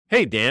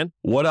Hey, Dan.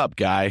 What up,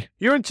 guy?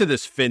 You're into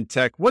this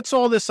fintech. What's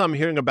all this I'm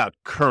hearing about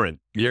Current?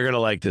 You're going to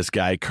like this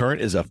guy.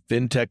 Current is a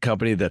fintech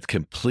company that's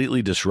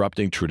completely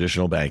disrupting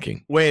traditional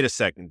banking. Wait a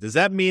second. Does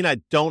that mean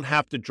I don't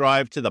have to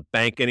drive to the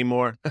bank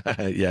anymore?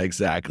 Yeah,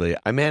 exactly.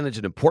 I manage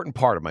an important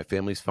part of my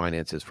family's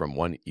finances from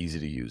one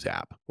easy-to-use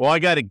app. Well, I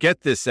got to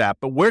get this app,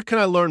 but where can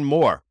I learn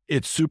more?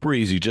 It's super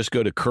easy. Just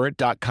go to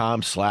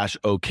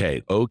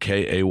current.com/OK,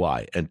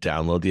 OKAY, and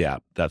download the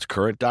app. That's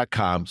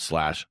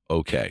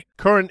current.com/OK.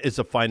 Current is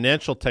a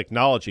financial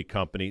technology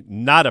company,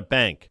 not a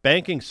bank.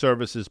 Banking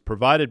services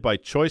provided by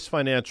Choice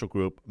Financial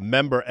Group,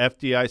 member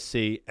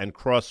FDIC, and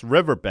Cross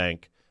River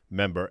Bank,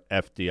 member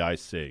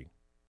FDIC.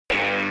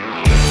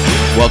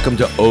 Welcome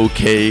to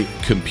OK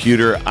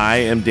Computer. I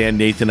am Dan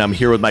Nathan. I'm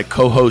here with my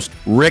co-host,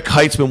 Rick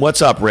Heitzman.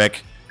 What's up,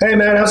 Rick? Hey,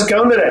 man, how's it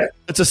going today?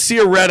 It's a sea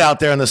of red out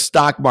there in the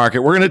stock market.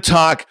 We're going to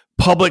talk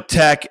public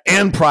tech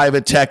and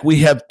private tech.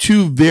 We have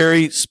two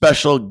very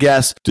special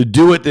guests to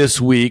do it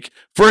this week.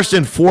 First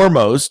and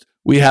foremost,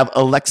 we have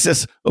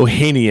Alexis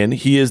Ohanian.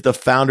 He is the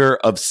founder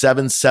of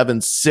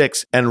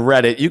 776 and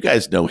Reddit. You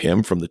guys know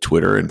him from the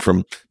Twitter and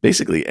from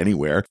basically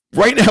anywhere.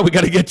 Right now, we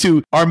got to get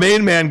to our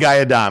main man, Guy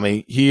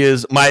Adami. He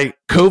is my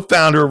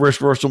co-founder of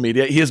Social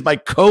Media. He is my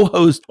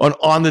co-host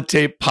on the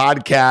Tape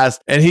podcast,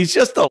 and he's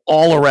just an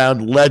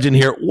all-around legend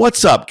here.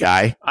 What's up,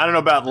 Guy? I don't know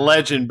about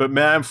legend, but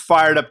man, I'm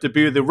fired up to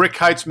be with you. Rick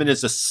Heitzman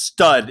is a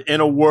stud.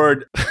 In a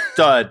word,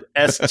 stud.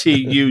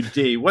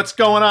 S-T-U-D. What's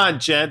going on,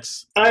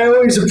 gents? I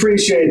always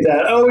appreciate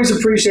that.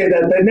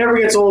 That never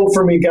gets old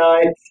for me,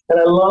 Guy. And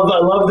I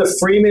love the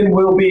Freeman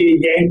will be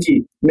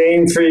Yankee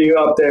name for you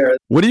up there.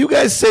 What do you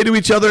guys say to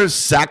each other?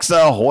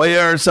 Saxa,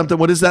 Hoya, or something?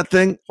 What is that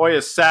thing?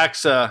 Hoya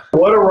Saxa.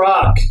 What a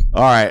rock.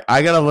 All right,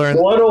 I got to learn.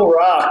 What a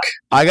rock.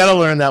 I got to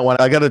learn that one.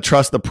 I got to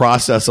trust the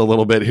process a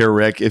little bit here,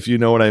 Rick, if you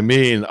know what I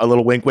mean. A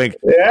little wink, wink.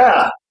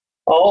 Yeah.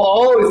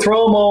 I'll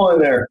throw them all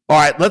in there. All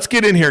right, let's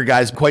get in here,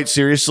 guys. Quite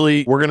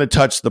seriously, we're going to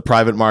touch the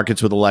private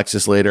markets with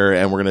Alexis later,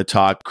 and we're going to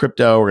talk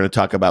crypto. We're going to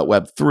talk about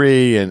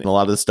Web3 and a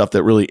lot of the stuff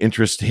that really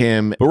interests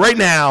him. But right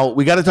now,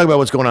 we got to talk about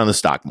what's going on in the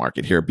stock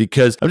market here,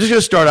 because I'm just going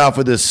to start off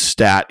with this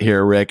stat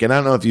here, Rick. And I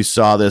don't know if you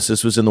saw this.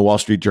 This was in the Wall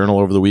Street Journal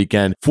over the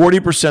weekend.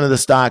 40% of the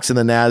stocks in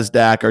the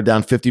NASDAQ are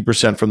down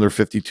 50% from their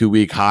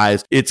 52-week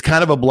highs. It's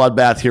kind of a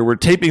bloodbath here. We're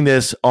taping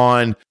this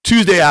on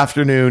Tuesday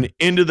afternoon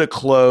into the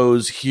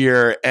close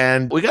here,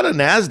 and we got a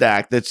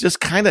NASDAQ that's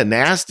just kind of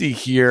nasty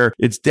here.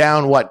 It's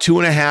down,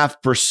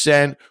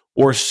 2.5%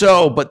 or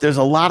so, but there's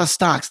a lot of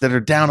stocks that are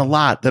down a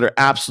lot that are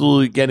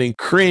absolutely getting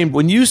creamed.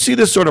 When you see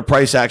this sort of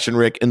price action,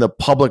 Rick, in the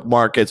public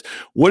markets,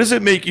 what does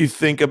it make you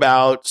think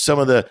about some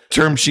of the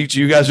term sheets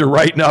you guys are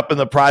writing up in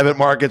the private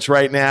markets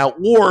right now,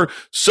 or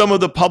some of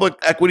the public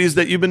equities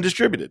that you've been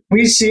distributed?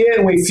 We see it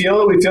and we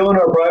feel it. We feel in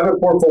our private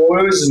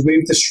portfolios as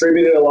we've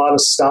distributed a lot of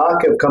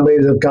stock of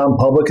companies that have gone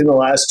public in the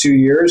last 2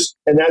 years,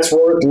 and that's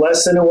worth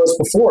less than it was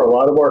before. A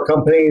lot of our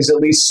companies at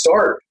least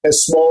start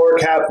as smaller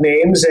cap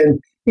names, and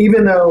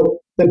even though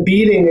the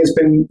beating has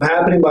been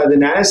happening by the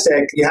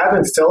NASDAQ, you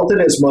haven't felt it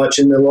as much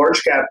in the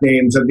large cap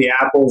names of the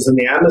Apples and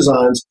the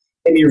Amazons,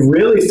 and you've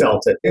really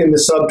felt it in the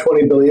sub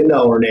 $20 billion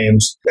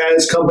names.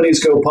 As companies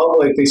go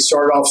public, they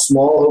start off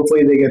small.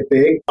 Hopefully they get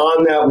big.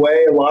 On that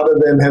way, a lot of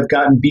them have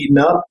gotten beaten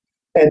up,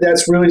 and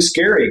that's really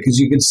scary because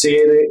you can see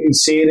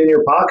it in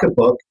your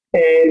pocketbook.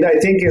 And I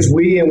think as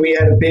we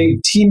had a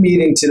big team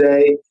meeting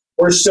today,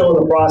 we're still in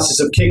the process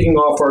of kicking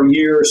off our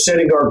year,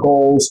 setting our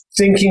goals,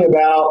 thinking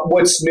about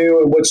what's new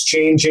and what's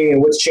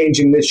changing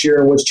this year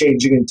and what's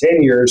changing in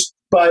 10 years.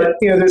 But,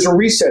 there's a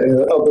resetting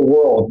of the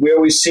world. We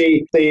always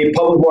see the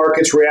public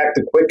markets react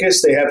the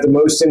quickest. They have the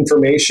most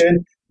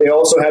information. They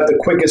also have the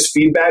quickest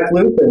feedback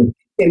loop, and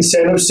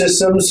incentive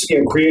systems,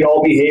 create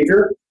all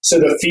behavior. So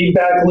the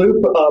feedback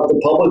loop of the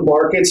public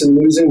markets and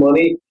losing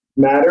money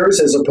matters,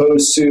 as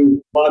opposed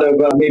to a lot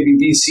of maybe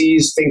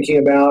VCs thinking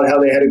about how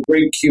they had a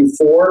great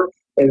Q4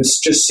 and it's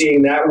just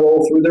seeing that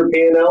roll through their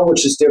P&L,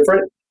 which is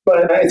different.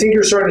 But I think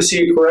you're starting to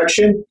see a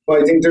correction.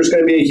 I think there's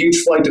going to be a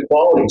huge flight to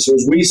quality. So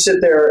as we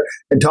sit there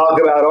and talk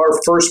about our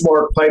first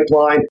mark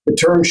pipeline, the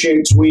term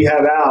sheets we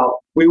have out,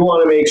 we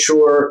want to make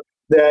sure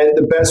that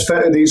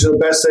these are the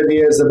best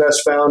ideas, the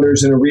best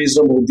founders, and a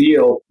reasonable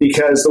deal,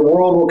 because the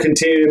world will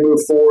continue to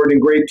move forward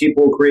and great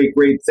people will create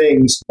great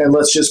things. And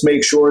let's just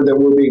make sure that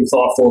we're being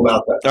thoughtful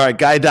about that. All right,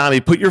 Guy Adami,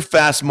 put your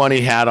fast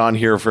money hat on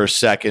here for a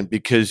second,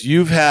 because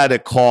you've had a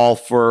call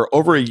for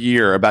over a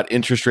year about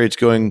interest rates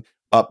going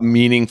up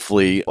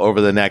meaningfully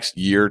over the next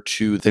year or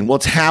two thing. Well,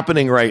 it's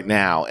happening right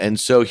now. And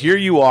so here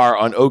you are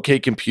on OK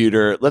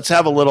Computer. Let's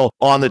have a little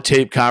on the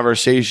tape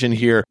conversation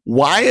here.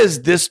 Why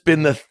has this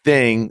been the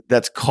thing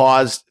that's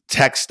caused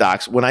tech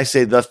stocks? When I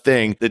say the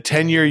thing, the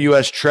 10-year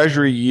U.S.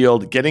 Treasury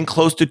yield getting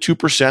close to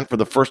 2% for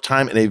the first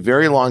time in a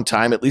very long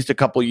time, at least a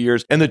couple of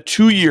years, and the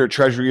 2-year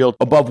Treasury yield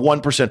above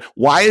 1%.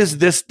 Why is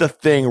this the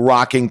thing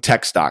rocking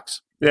tech stocks?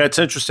 Yeah, it's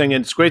interesting,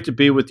 and it's great to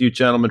be with you,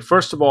 gentlemen.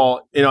 First of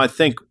all, I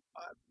think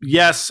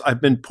yes,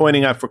 I've been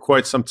pointing out for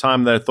quite some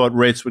time that I thought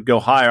rates would go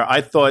higher. I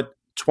thought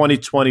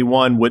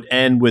 2021 would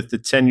end with the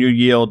 10-year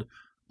yield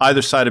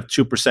either side of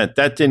 2%.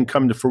 That didn't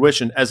come to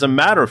fruition. As a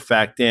matter of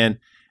fact, Dan,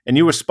 and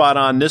you were spot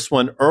on this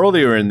one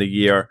earlier in the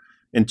year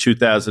in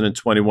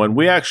 2021.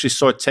 We actually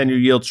saw 10-year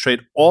yields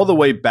trade all the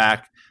way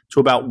back to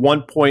about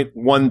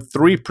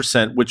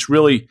 1.13%, which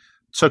really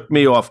took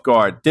me off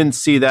guard. Didn't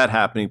see that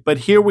happening. But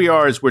here we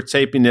are as we're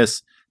taping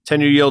this.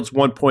 10-year yield's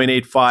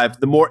 1.85.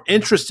 The more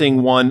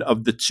interesting one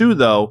of the two,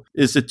 though,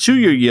 is the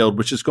 2-year yield,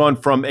 which has gone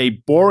from a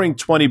boring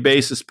 20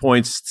 basis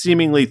points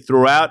seemingly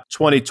throughout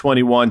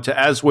 2021 to,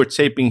 as we're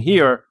taping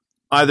here,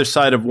 either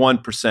side of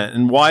 1%.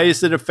 And why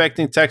is it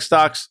affecting tech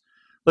stocks?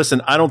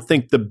 Listen, I don't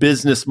think the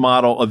business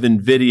model of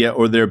NVIDIA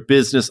or their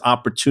business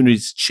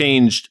opportunities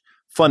changed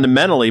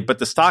fundamentally, but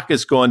the stock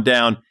has gone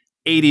down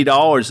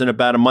 $80 in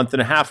about a month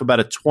and a half, about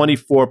a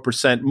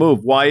 24%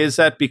 move. Why is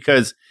that?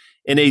 Because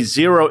in a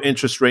zero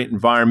interest rate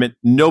environment,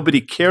 nobody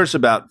cares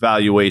about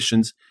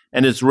valuations.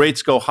 And as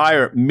rates go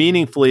higher,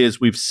 meaningfully, as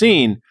we've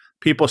seen,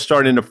 people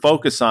starting to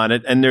focus on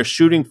it, and they're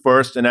shooting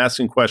first and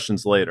asking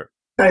questions later.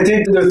 I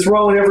think they're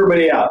throwing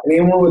everybody out. And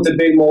anyone with a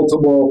big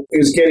multiple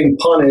is getting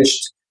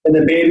punished, and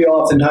the baby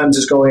oftentimes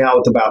is going out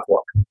with the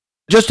bathwater.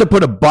 Just to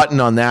put a button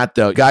on that,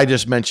 though, Guy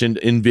just mentioned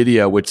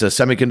NVIDIA, which is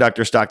a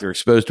semiconductor stock. They're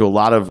exposed to a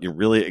lot of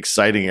really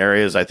exciting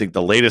areas. I think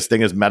the latest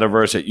thing is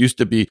metaverse. It used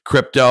to be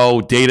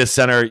crypto, data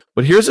center.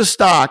 But here's a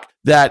stock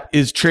that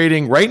is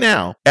trading right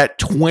now at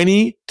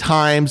 20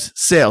 times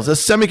sales. A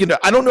semiconductor.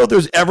 I don't know if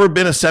there's ever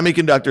been a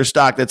semiconductor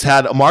stock that's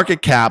had a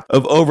market cap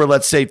of over,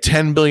 let's say,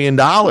 $10 billion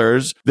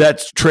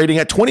that's trading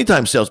at 20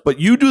 times sales. But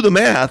you do the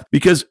math,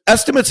 because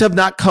estimates have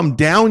not come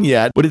down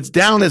yet, but it's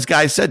down, as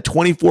Guy said,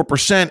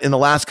 24% in the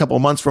last couple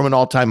of months from an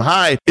all-time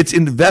high. It's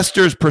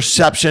investors'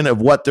 perception of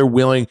what they're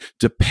willing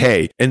to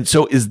pay. And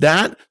so is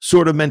that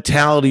sort of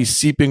mentality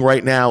seeping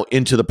right now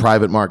into the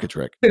private markets,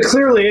 Rick? It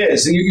clearly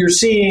is. You're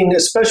seeing,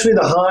 especially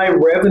the high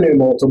revenue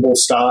multiple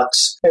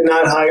stocks and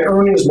not high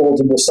earnings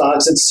multiple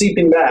stocks, it's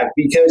seeping back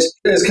because,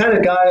 as kind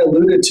of Guy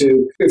alluded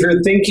to, if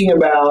you're thinking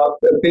about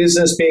a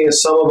business being a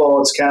sum of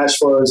all its cash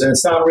flows, and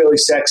it's not really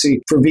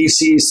sexy for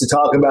VCs to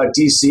talk about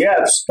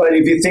DCFs, but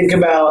if you think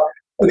about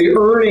the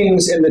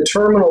earnings and the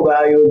terminal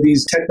value of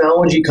these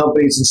technology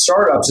companies and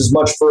startups is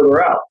much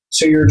further out.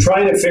 So you're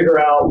trying to figure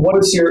out what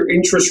is your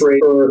interest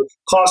rate or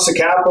cost of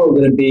capital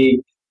going to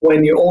be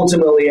when you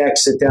ultimately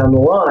exit down the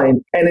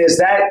line. And as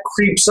that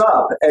creeps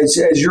up, as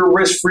your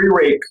risk-free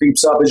rate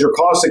creeps up, as your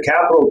cost of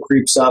capital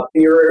creeps up,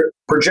 your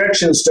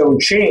projections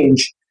don't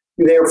change,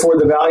 therefore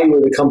the value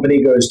of the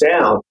company goes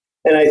down.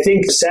 And I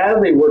think,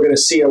 sadly, we're going to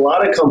see a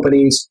lot of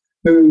companies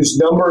whose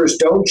numbers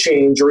don't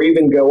change or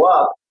even go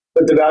up,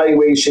 but the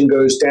valuation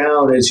goes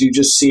down as you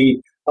just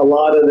see a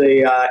lot of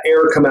the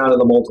air come out of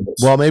the multiples.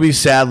 Well, maybe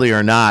sadly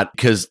or not,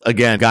 because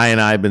again, Guy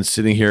and I have been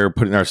sitting here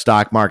putting our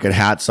stock market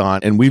hats on,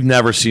 and we've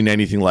never seen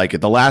anything like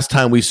it. The last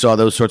time we saw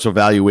those sorts of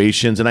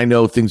valuations, and I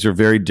know things are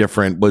very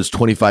different, was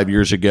 25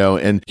 years ago.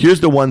 And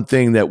here's the one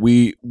thing that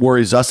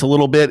worries us a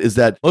little bit is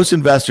that most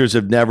investors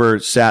have never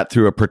sat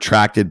through a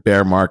protracted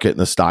bear market in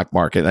the stock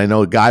market. And I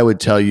know a Guy would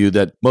tell you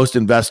that most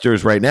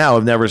investors right now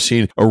have never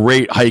seen a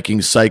rate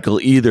hiking cycle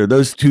either.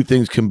 Those two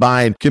things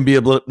combined can be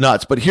a little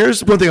nuts. But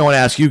here's one thing I want to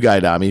ask you, Guy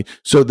Dami.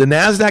 So the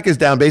NASDAQ is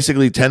down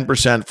basically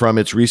 10% from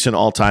its recent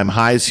all-time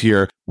highs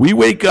here. We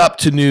wake up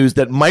to news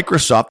that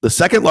Microsoft, the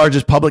second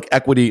largest public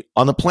equity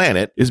on the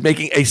planet, is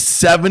making a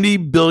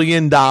 $70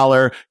 billion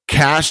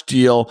cash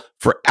deal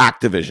for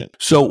Activision.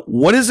 So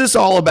what is this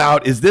all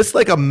about? Is this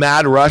like a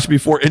mad rush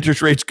before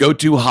interest rates go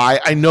too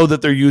high? I know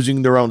that they're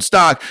using their own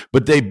stock,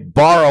 but they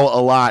borrow a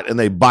lot and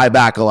they buy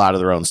back a lot of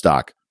their own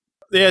stock.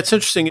 Yeah, it's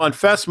interesting. On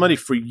Fast Money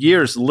for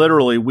years,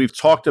 literally, we've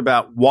talked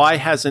about why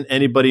hasn't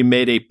anybody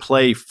made a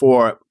play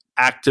for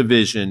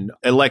Activision,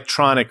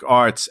 Electronic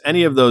Arts,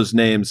 any of those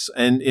names.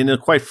 And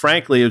quite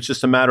frankly, it was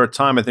just a matter of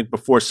time, I think,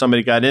 before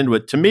somebody got into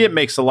it. To me, it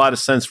makes a lot of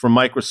sense for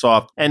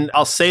Microsoft. And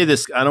I'll say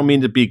this, I don't mean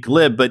to be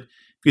glib, but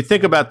if you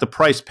think about the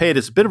price paid,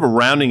 it's a bit of a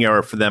rounding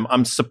error for them.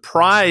 I'm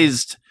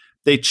surprised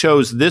they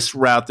chose this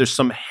route. There's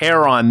some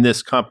hair on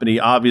this company,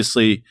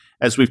 obviously,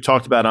 as we've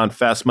talked about on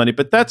Fast Money,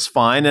 but that's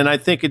fine. And I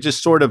think it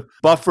just sort of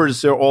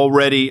buffers their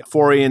already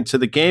foray into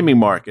the gaming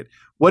market.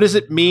 What does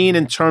it mean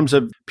in terms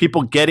of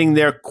people getting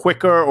there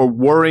quicker or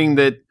worrying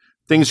that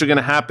things are going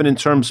to happen in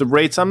terms of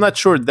rates? I'm not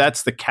sure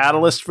that's the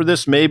catalyst for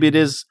this. Maybe it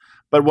is.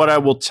 But what I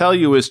will tell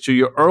you is, to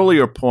your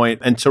earlier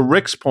point and to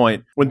Rick's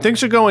point, when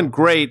things are going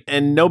great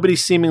and nobody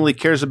seemingly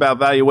cares about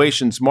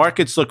valuations,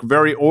 markets look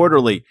very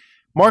orderly.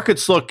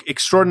 Markets look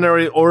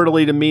extraordinarily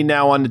orderly to me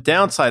now on the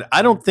downside.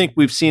 I don't think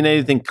we've seen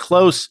anything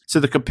close to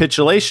the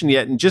capitulation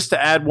yet. And just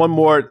to add one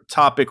more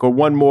topic or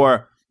one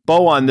more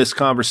bow on this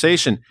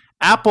conversation,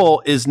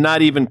 Apple is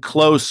not even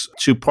close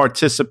to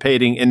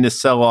participating in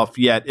this sell-off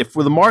yet. If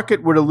the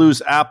market were to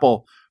lose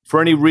Apple for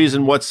any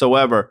reason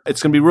whatsoever,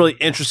 it's going to be really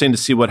interesting to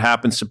see what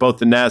happens to both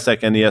the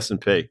NASDAQ and the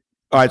S&P.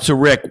 All right. So,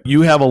 Rick,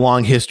 you have a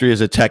long history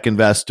as a tech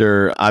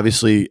investor.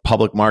 Obviously,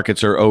 public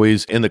markets are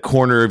always in the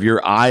corner of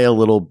your eye a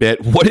little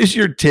bit. What is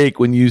your take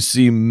when you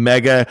see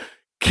mega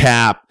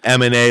cap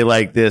M&A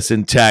like this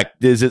in tech?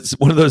 Is it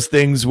one of those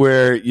things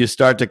where you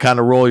start to kind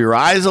of roll your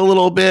eyes a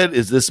little bit?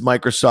 Is this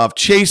Microsoft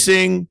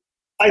chasing?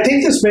 I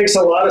think this makes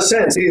a lot of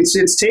sense.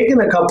 It's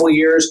taken a couple of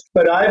years,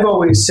 but I've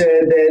always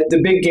said that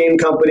the big game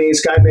companies,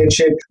 Guy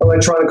mentioned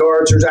Electronic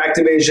Arts, there's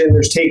Activision,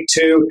 there's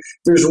Take-Two,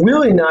 there's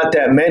really not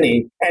that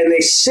many. And they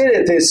sit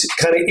at this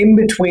kind of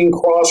in-between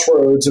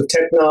crossroads of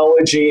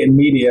technology and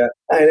media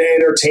and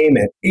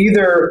entertainment.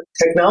 Either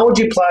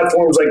technology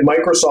platforms like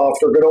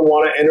Microsoft are going to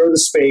want to enter the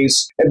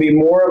space and be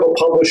more of a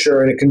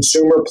publisher and a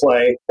consumer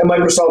play. And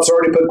Microsoft's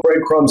already put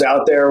breadcrumbs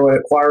out there when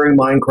acquiring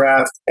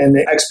Minecraft and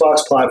the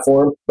Xbox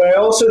platform. But I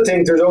also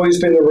think there's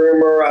always been the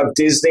rumor of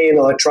Disney and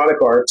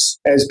Electronic Arts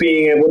as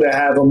being able to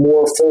have a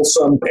more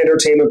fulsome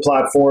entertainment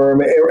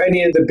platform or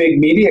any of the big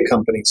media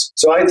companies.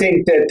 So I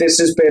think that this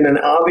has been an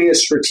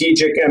obvious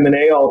strategic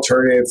M&A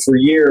alternative for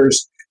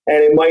years. And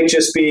it might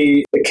just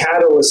be the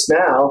catalyst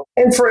now.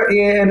 And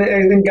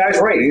guys,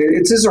 right,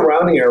 it's a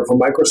rounding error for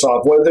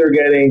Microsoft. Whether they're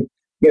getting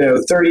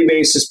 30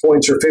 basis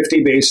points or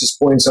 50 basis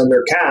points on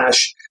their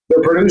cash,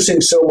 they're producing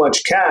so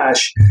much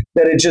cash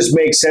that it just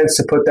makes sense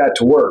to put that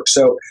to work.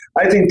 So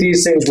I think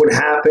these things would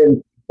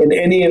happen in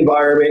any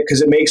environment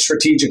because it makes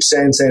strategic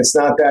sense and it's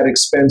not that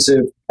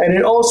expensive. And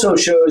it also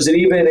shows that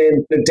even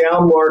in a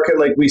down market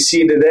like we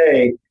see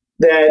today,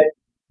 that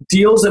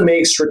deals that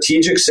make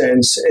strategic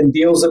sense and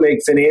deals that make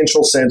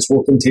financial sense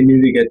will continue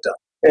to get done.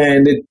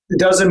 And it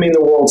doesn't mean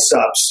the world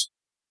stops.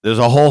 There's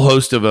a whole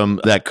host of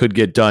them that could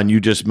get done. You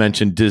just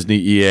mentioned Disney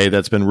EA.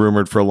 That's been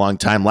rumored for a long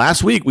time.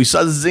 Last week, we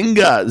saw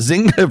Zynga.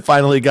 Zynga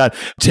finally got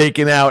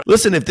taken out.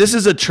 Listen, if this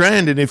is a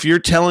trend, and if you're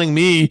telling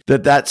me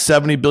that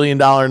 $70 billion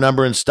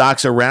number in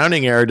stocks a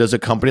rounding error, does a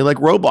company like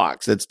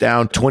Roblox that's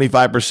down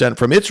 25%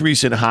 from its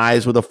recent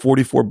highs with a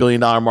 $44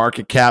 billion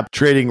market cap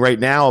trading right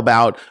now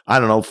about,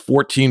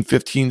 14,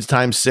 15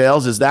 times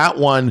sales? Is that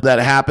one that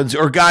happens?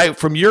 Or Guy,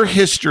 from your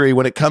history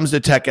when it comes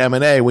to tech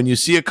M&A, when you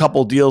see a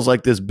couple deals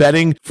like this,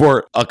 betting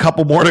for a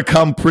couple more to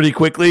come pretty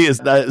quickly, is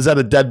that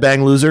a dead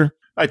bang loser?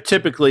 It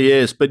typically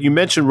is, but you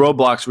mentioned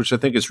Roblox, which I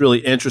think is really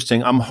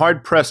interesting. I'm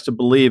hard-pressed to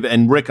believe,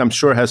 and Rick, I'm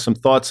sure, has some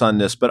thoughts on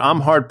this, but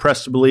I'm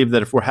hard-pressed to believe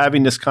that if we're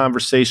having this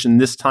conversation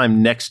this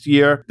time next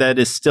year, that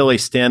is still a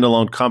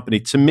standalone company.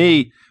 To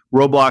me,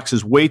 Roblox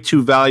is way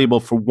too valuable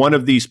for one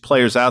of these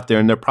players out there,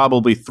 and there are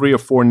probably 3 or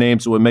 4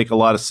 names that would make a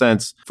lot of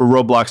sense for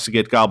Roblox to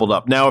get gobbled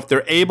up. Now, if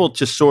they're able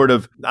to sort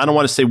of, I don't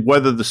want to say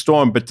weather the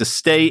storm, but to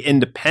stay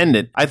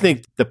independent, I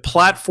think the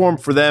platform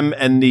for them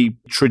and the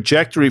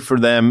trajectory for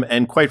them,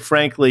 and quite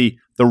frankly,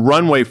 the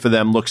runway for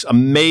them looks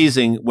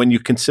amazing when you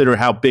consider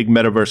how big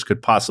Metaverse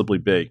could possibly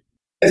be.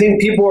 I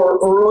think people are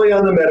early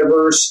on the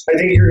metaverse. I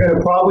think you're going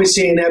to probably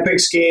see an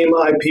Epic's game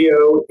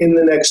IPO in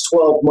the next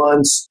 12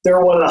 months.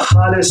 They're one of the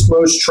hottest,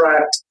 most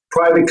tracked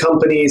private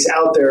companies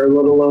out there,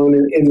 let alone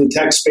in the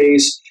tech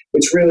space.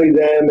 It's really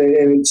them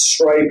and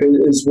Stripe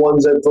is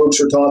ones that folks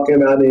are talking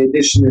about in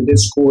addition to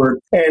Discord.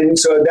 And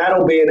so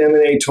that'll be an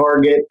M&A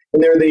target.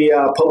 And they're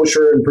the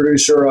publisher and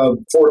producer of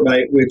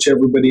Fortnite, which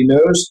everybody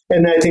knows.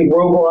 And I think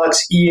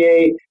Roblox,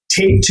 EA,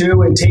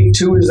 Take-Two, and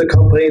Take-Two is the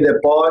company that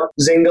bought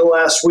Zynga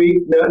last week,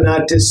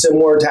 not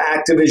dissimilar to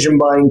Activision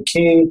buying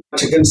King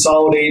to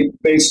consolidate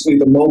basically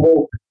the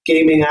mobile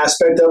gaming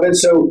aspect of it.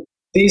 So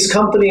these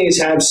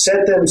companies have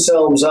set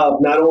themselves up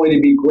not only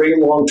to be great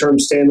long-term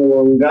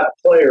standalone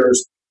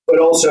players, but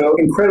also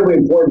incredibly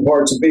important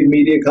parts of big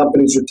media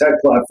companies or tech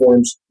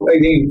platforms. I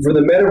think from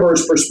the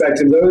metaverse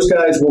perspective, those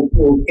guys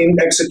will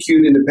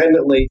execute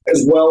independently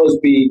as well as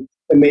be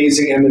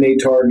amazing M&A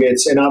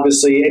targets. And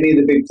obviously any of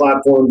the big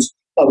platforms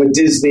of a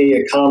Disney,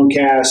 a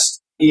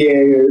Comcast,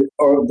 EA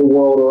of the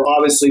world are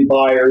obviously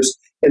buyers.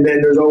 And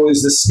then there's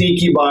always the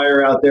sneaky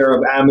buyer out there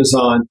of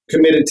Amazon,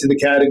 committed to the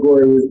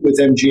category with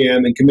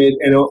MGM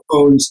and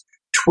owns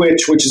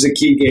Twitch, which is a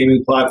key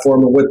gaming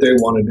platform, and what they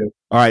want to do.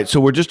 All right, so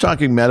we're just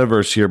talking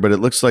metaverse here, but it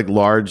looks like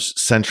large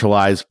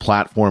centralized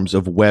platforms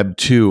of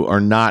Web2 are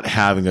not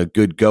having a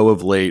good go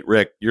of late.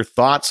 Rick, your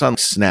thoughts on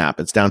Snap?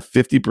 It's down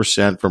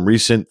 50% from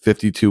recent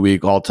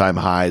 52-week all-time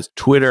highs.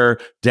 Twitter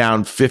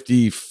down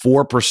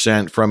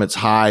 54% from its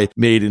high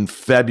made in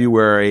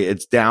February.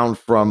 It's down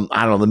from,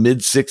 the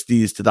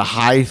mid-60s to the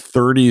high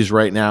 30s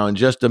right now in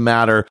just a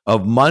matter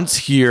of months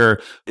here.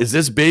 Is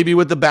this baby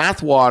with the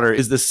bathwater?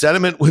 Is the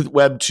sentiment with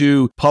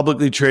Web2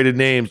 publicly traded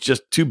names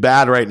just too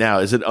bad right now?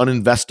 Is it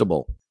uninvestable?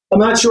 I'm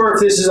not sure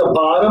if this is a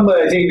bottom, but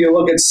I think if you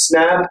look at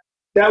Snap,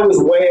 that was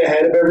way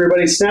ahead of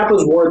everybody. Snap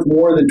was worth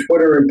more than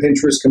Twitter and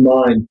Pinterest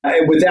combined.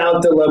 And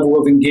without the level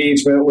of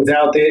engagement,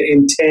 without the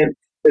intent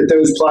that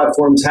those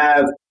platforms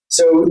have.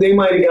 So they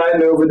might have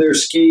gotten over their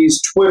skis.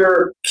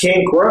 Twitter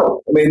can't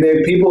grow. I mean, they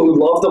have people who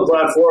love the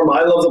platform.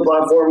 I love the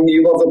platform.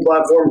 You love the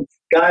platform.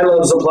 Guy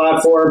loves the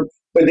platform.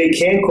 But they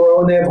can't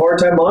grow and they have a hard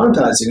time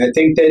monetizing. I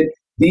think that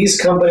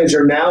these companies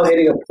are now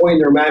hitting a point in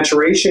their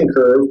maturation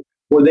curve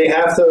where they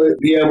have to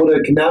be able to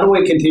not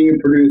only continue to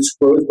produce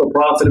growth, but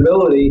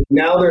profitability.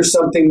 Now there's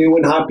something new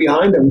and hot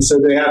behind them. So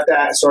they have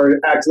to start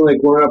acting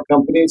like grown-up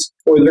companies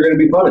or they're going to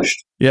be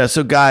punished. Yeah.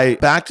 So, Guy,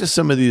 back to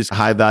some of these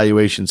high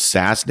valuation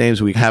SaaS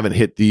names. We haven't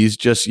hit these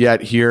just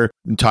yet here.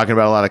 I'm talking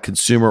about a lot of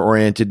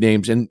consumer-oriented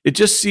names. And it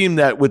just seemed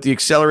that with the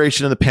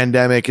acceleration of the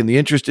pandemic and the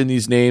interest in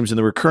these names and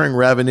the recurring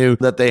revenue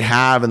that they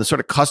have and the sort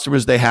of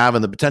customers they have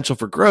and the potential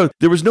for growth,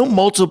 there was no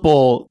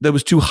multiple that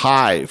was too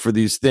high for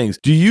these things.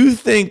 Do you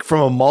think from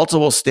a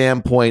multiple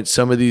standpoint,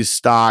 some of these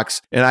stocks,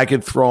 and I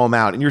could throw them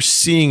out, and you're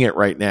seeing it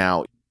right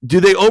now, do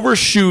they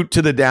overshoot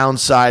to the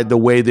downside the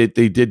way that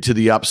they did to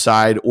the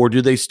upside, or do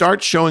they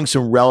start showing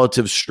some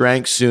relative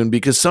strength soon?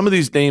 Because some of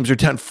these names are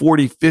 10,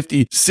 40,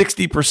 50,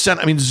 60%.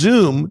 I mean,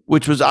 Zoom,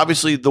 which was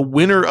obviously the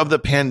winner of the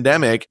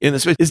pandemic in the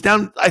space, is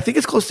down, I think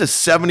it's close to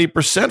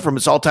 70% from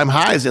its all-time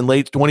highs in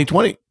late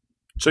 2020.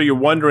 So you're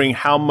wondering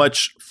how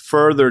much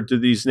further do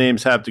these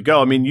names have to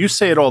go? I mean, you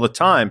say it all the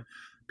time.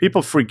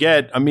 People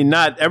forget. I mean,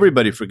 not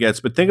everybody forgets,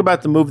 but think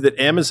about the move that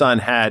Amazon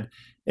had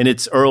in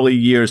its early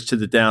years to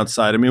the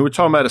downside. I mean, we're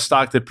talking about a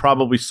stock that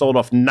probably sold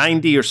off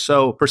 90 or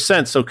so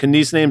percent. So can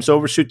these names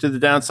overshoot to the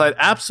downside?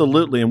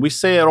 Absolutely. And we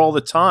say it all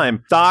the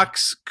time.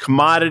 Stocks,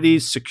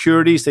 commodities,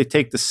 securities, they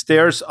take the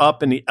stairs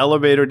up and the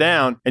elevator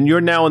down. And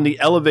you're now in the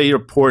elevator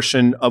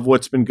portion of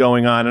what's been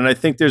going on. And I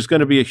think there's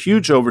going to be a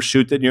huge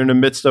overshoot that you're in the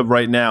midst of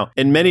right now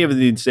in many of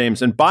these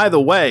names. And by the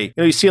way,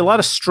 you see a lot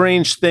of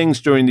strange things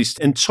during these.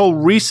 Until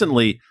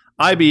recently,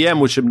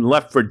 IBM, which had been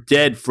left for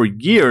dead for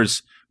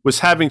years, was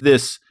having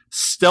this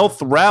stealth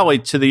rally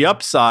to the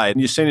upside. And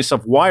you're saying to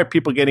yourself, why are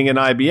people getting in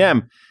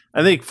IBM?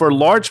 I think for a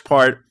large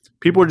part,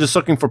 people are just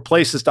looking for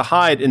places to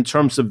hide in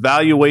terms of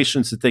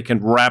valuations that they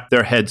can wrap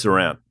their heads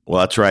around.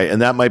 Well, that's right.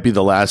 And that might be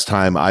the last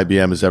time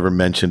IBM is ever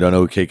mentioned on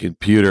OK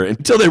Computer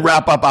until they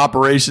wrap up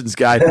operations,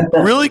 Guy.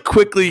 Really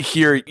quickly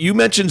here, you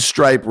mentioned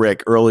Stripe,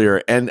 Rick,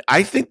 earlier. And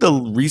I think the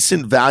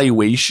recent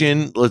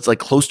valuation, it's like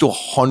close to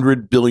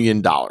 $100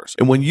 billion.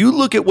 And when you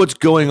look at what's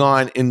going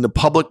on in the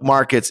public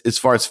markets as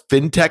far as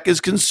fintech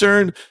is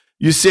concerned,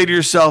 you say to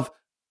yourself,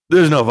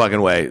 there's no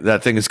fucking way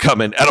that thing is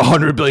coming at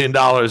 $100 billion.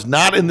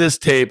 Not in this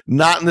tape,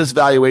 not in this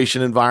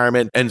valuation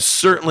environment, and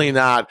certainly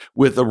not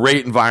with the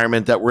rate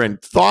environment that we're in.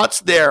 Thoughts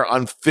there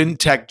on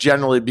fintech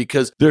generally,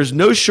 because there's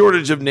no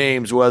shortage of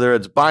names, whether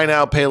it's buy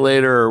now, pay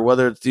later, or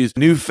whether it's these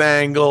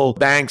newfangled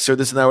banks or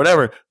this and that,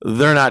 whatever.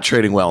 They're not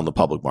trading well in the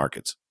public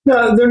markets.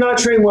 No, they're not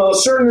trading well.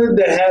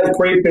 Certainly they have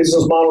great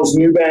business models.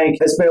 Nubank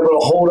has been able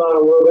to hold on a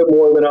little bit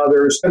more than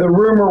others. The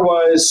rumor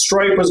was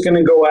Stripe was going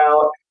to go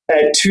out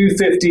at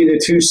 250 to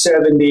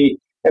 270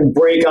 and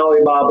break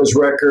Alibaba's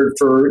record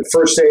for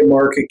first day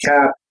market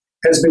cap,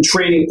 has been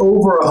trading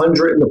over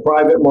 100 in the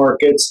private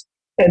markets.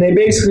 And they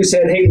basically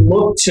said, hey,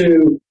 look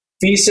to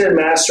Visa and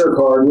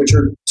MasterCard, which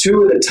are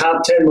two of the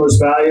top 10 most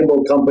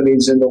valuable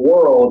companies in the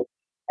world.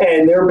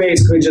 And they're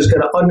basically just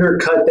going to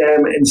undercut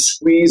them and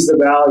squeeze the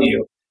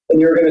value.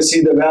 And you're going to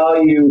see the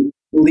value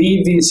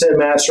leave Visa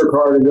and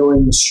MasterCard and go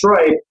into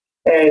Stripe.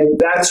 And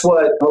that's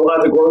what a lot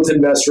of the growth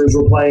investors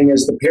were playing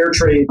as the pair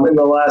trade in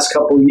the last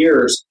couple of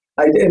years.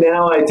 And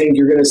now I think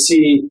you're going to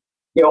see,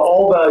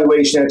 all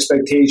valuation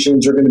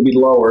expectations are going to be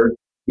lowered.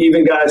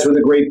 Even guys with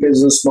a great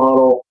business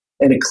model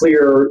and a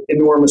clear,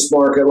 enormous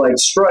market like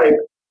Stripe,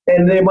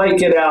 and they might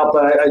get out,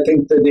 but I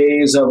think the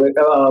days of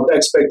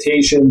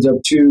expectations of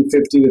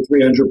 250 to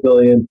 300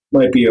 billion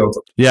might be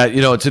over. Yeah,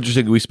 it's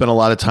interesting. We spent a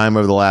lot of time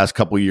over the last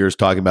couple of years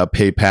talking about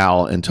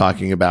PayPal and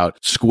talking about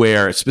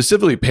Square,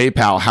 specifically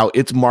PayPal, how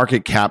its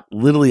market cap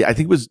literally, I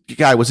think was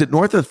it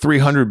north of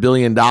 $300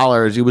 billion?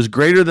 It was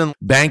greater than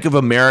Bank of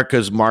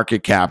America's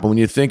market cap. And when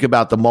you think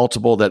about the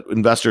multiple that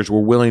investors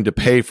were willing to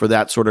pay for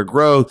that sort of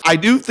growth, I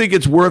do think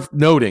it's worth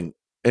noting.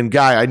 And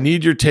Guy, I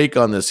need your take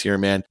on this here,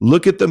 man.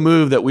 Look at the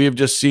move that we have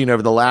just seen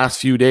over the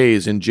last few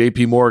days in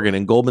JP Morgan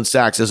and Goldman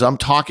Sachs. As I'm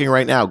talking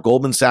right now,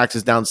 Goldman Sachs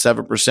is down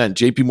 7%.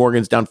 JP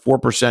Morgan's down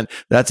 4%.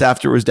 That's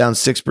after it was down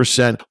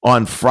 6%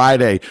 on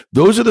Friday.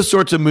 Those are the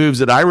sorts of moves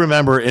that I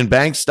remember in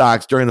bank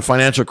stocks during the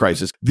financial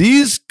crisis.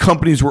 These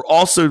companies were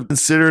also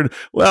considered,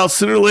 well,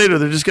 sooner or later,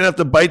 they're just going to have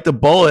to bite the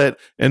bullet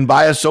and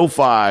buy a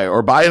SoFi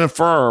or buy an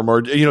Affirm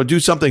or, do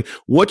something.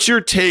 What's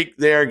your take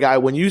there, Guy?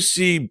 When you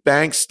see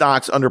bank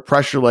stocks under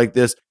pressure like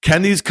this,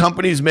 can these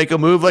companies make a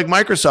move like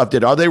Microsoft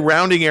did? Are they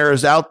rounding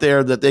errors out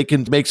there that they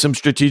can make some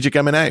strategic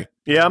M&A?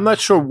 Yeah, I'm not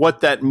sure what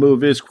that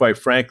move is, quite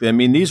frankly. I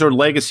mean, these are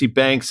legacy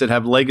banks that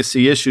have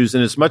legacy issues,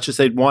 and as much as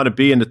they'd want to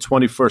be in the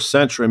 21st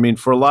century, I mean,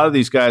 for a lot of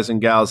these guys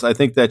and gals, I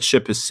think that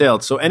ship has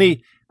sailed. So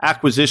any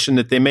acquisition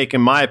that they make,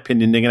 in my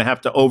opinion, they're going to have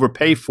to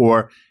overpay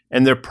for,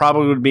 and they're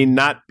probably going to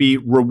not be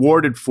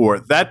rewarded for.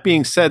 That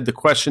being said, the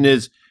question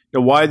is,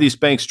 why are these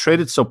banks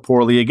traded so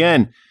poorly?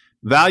 Again,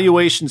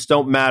 valuations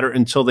don't matter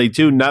until they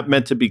do, not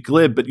meant to be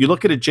glib. But you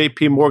look at a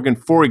JP Morgan,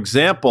 for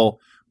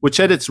example, which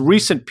at its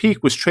recent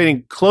peak was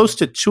trading close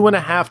to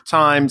 2.5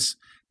 times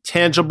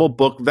tangible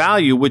book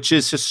value, which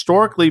is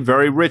historically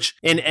very rich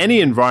in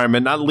any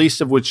environment, not least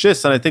of which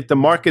this. And I think the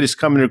market is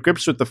coming to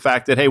grips with the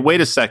fact that, hey,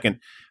 wait a second,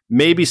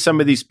 maybe some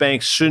of these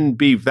banks shouldn't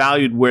be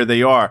valued where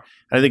they are.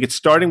 And I think it's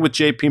starting with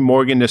JP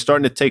Morgan. They're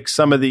starting to take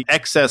some of the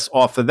excess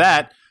off of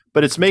that,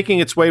 but it's making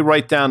its way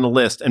right down the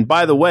list. And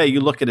by the way, you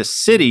look at a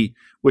Citi,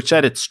 which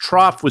at its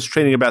trough was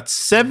trading about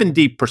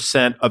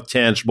 70% of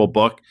tangible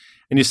book,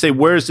 and you say,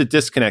 where's the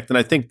disconnect? And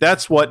I think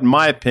that's what, in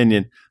my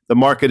opinion, the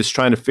market is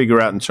trying to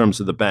figure out in terms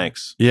of the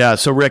banks. Yeah.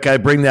 So, Rick, I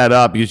bring that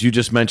up because you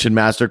just mentioned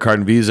MasterCard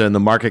and Visa and the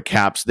market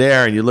caps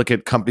there. And you look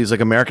at companies like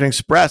American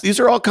Express. These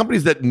are all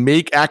companies that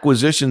make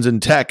acquisitions in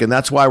tech. And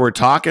that's why we're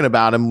talking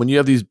about them. When you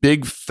have these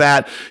big,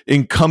 fat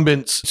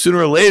incumbents, sooner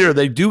or later,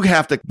 they do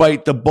have to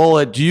bite the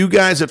bullet. Do you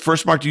guys at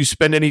FirstMark, do you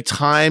spend any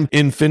time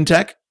in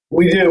fintech?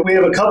 We do. We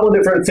have a couple of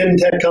different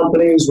fintech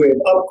companies. We have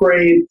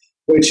Upgrade,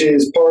 which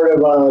is part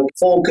of a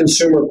full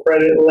consumer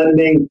credit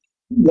lending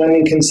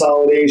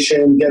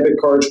consolidation, debit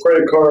cards,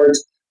 credit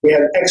cards. We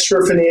have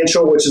Extra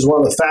Financial, which is one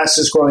of the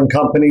fastest growing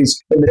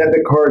companies in the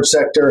debit card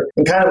sector,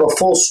 and kind of a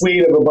full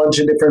suite of a bunch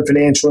of different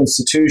financial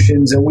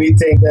institutions. And we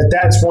think that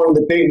that's one of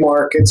the big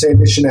markets, in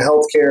addition to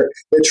healthcare,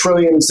 that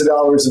trillions of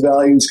dollars of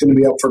value is going to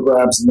be up for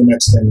grabs in the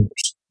next 10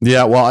 years.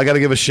 Yeah, well, I got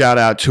to give a shout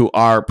out to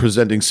our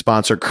presenting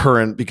sponsor,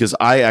 Current, because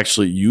I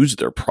actually use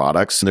their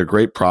products, and they're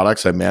great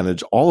products. I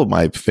manage all of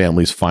my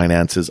family's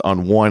finances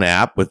on one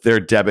app with their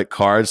debit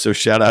cards. So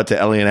shout out to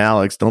Ellie and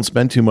Alex. Don't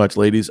spend too much,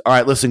 ladies. All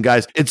right, listen,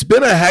 guys, it's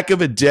been a heck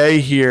of a day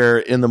here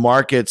in the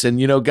markets.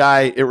 And, you know,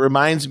 Guy, it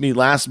reminds me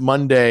last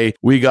Monday,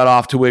 we got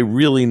off to a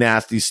really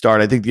nasty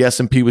start. I think the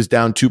S&P was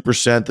down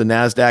 2%. The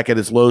NASDAQ at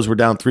its lows were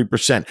down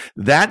 3%.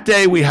 That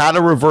day, we had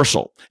a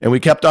reversal, and we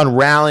kept on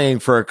rallying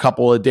for a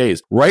couple of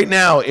days. Right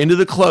now, into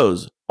the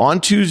close on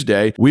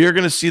Tuesday, we are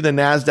going to see the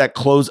NASDAQ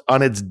close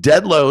on its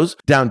dead lows,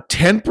 down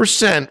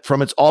 10%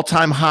 from its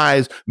all-time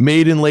highs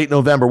made in late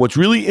November. What's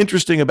really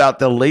interesting about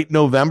the late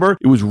November,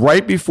 it was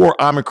right before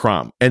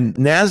Omicron, and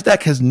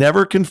NASDAQ has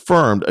never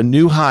confirmed a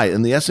new high,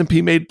 and the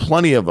S&P made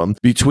plenty of them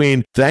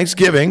between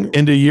Thanksgiving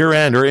into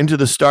year-end or into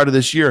the start of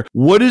this year.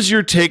 What is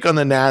your take on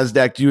the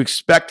NASDAQ? Do you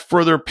expect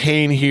further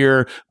pain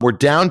here? We're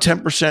down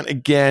 10%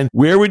 again.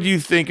 Where would you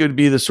think it would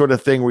be the sort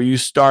of thing where you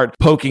start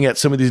poking at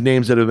some of these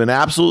names that have been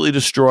absolutely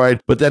destroyed,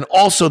 but then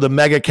also the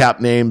mega cap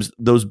names,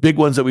 those big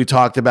ones that we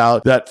talked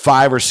about, that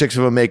 5 or 6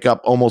 of them make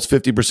up almost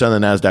 50% of the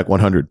NASDAQ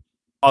 100?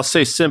 I'll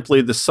say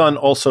simply, the sun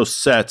also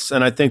sets,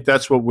 and I think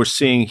that's what we're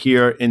seeing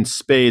here in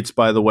spades,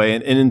 by the way.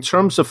 And in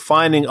terms of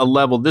finding a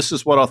level, this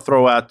is what I'll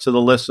throw out to the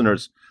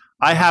listeners.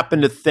 I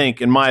happen to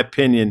think, in my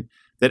opinion,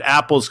 that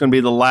Apple is going to be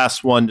the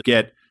last one to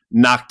get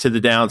knocked to the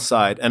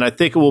downside. And I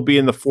think it will be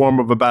in the form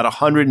of about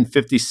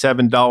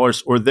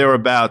 $157 or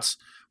thereabouts,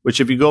 which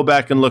if you go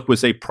back and look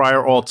was a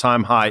prior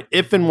all-time high.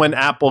 If and when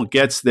Apple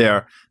gets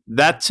there,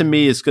 that to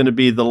me is going to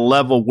be the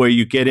level where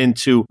you get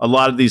into a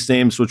lot of these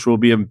names, which will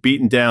be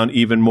beaten down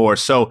even more.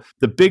 So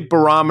the big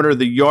barometer,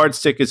 the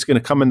yardstick is going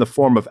to come in the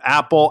form of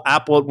Apple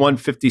at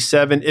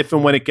 157. If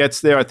and when it gets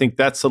there, I think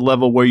that's the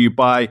level where you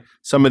buy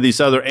some of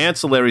these other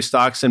ancillary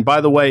stocks. And by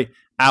the way,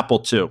 Apple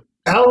too.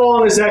 How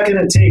long is that going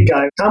to take,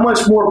 guys? How much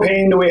more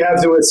pain do we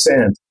have to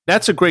withstand?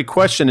 That's a great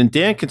question, and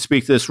Dan can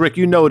speak to this. Rick,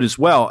 you know it as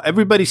well.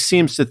 Everybody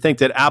seems to think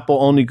that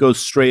Apple only goes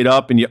straight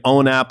up, and you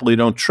own Apple, you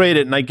don't trade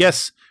it. And I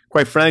guess,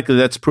 quite frankly,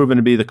 that's proven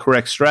to be the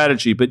correct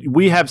strategy. But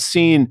we have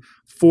seen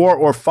 4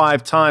 or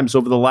 5 times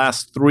over the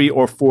last 3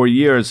 or 4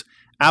 years,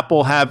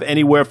 Apple have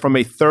anywhere from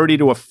a 30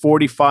 to a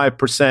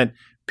 45%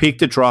 peak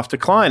to trough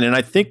decline. And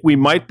I think we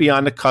might be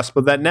on the cusp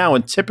of that now.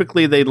 And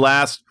typically they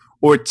last,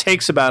 or it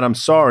takes about,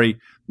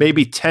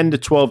 maybe 10 to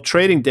 12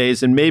 trading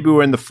days, and maybe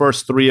we're in the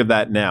first 3 of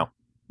that now.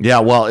 Yeah,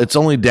 well, it's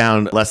only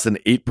down less than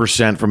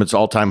 8% from its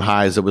all-time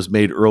highs that was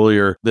made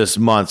earlier this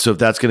month. So if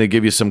that's going to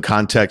give you some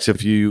context,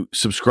 if you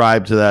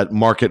subscribe to that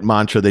market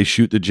mantra, they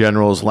shoot the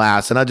generals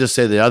last. And I'd just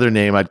say the other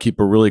name I'd keep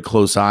a really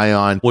close eye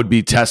on would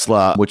be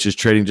Tesla, which is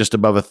trading just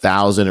above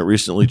 1,000. It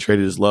recently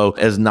traded as low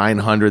as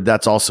 900.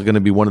 That's also going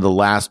to be one of the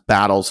last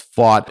battles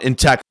fought in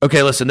tech.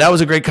 Okay, listen, that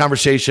was a great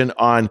conversation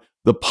on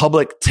the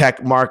public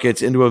tech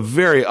markets into a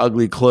very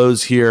ugly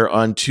close here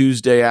on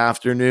Tuesday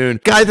afternoon.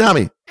 Guy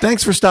Dami,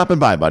 thanks for stopping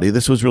by, buddy.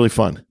 This was really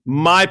fun.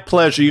 My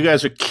pleasure. You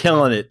guys are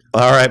killing it.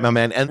 All right, my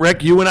man. And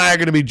Rick, you and I are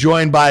going to be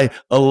joined by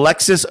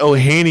Alexis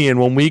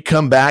Ohanian when we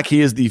come back.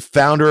 He is the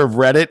founder of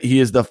Reddit. He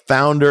is the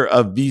founder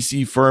of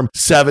VC firm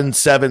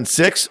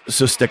 776.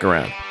 So stick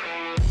around.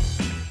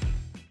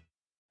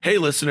 Hey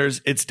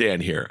listeners, it's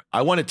Dan here.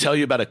 I want to tell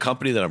you about a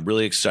company that I'm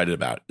really excited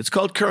about. It's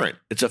called Current.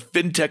 It's a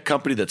fintech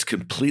company that's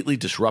completely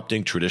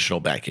disrupting traditional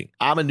banking.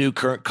 I'm a new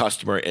Current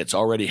customer, and it's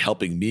already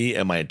helping me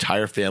and my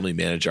entire family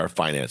manage our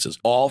finances,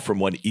 all from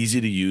one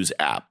easy-to-use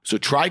app. So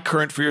try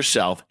Current for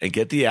yourself and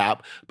get the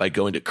app by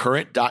going to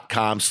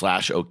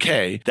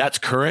current.com/OK. That's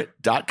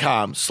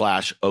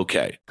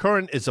current.com/OK.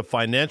 Current is a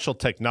financial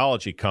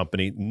technology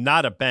company,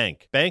 not a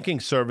bank. Banking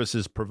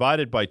services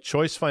provided by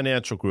Choice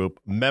Financial Group,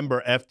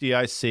 member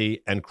FDIC,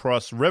 and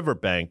Cross River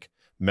Bank,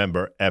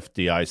 member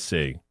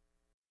FDIC.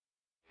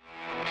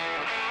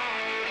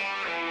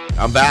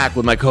 I'm back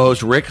with my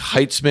co-host Rick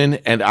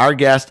Heitzman and our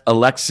guest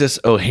Alexis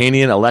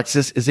Ohanian.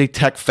 Alexis is a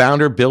tech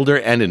founder, builder,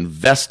 and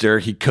investor.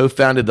 He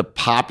co-founded the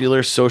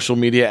popular social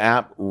media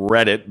app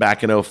Reddit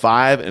back in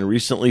 2005 and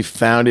recently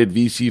founded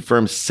VC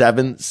firm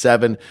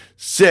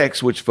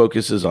 776, which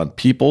focuses on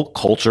people,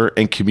 culture,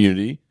 and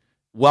community.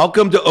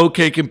 Welcome to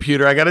OK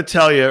Computer. I got to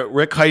tell you,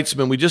 Rick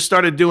Heitzman, we just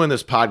started doing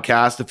this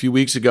podcast a few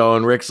weeks ago,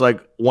 and Rick's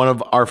like, one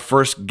of our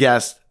first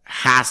guests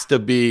has to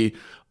be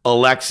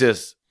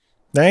Alexis.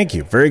 Thank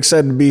you. Very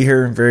excited to be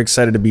here. Very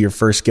excited to be your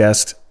first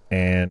guest,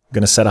 and I'm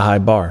going to set a high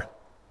bar.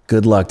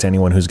 Good luck to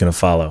anyone who's going to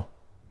follow.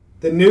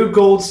 The new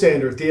gold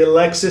standard, the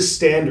Alexis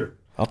standard.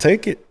 I'll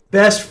take it.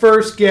 Best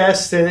first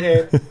guest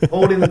and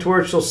holding the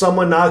torch till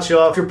someone knocks you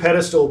off your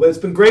pedestal. But it's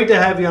been great to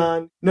have you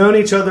on. Known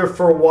each other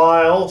for a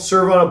while,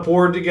 serve on a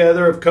board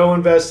together, have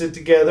co-invested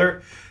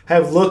together,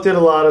 have looked at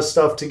a lot of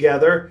stuff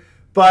together.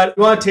 But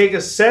I want to take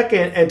a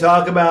second and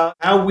talk about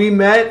how we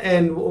met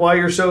and why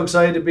you're so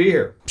excited to be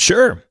here.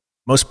 Sure.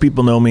 Most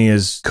people know me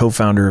as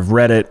co-founder of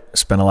Reddit.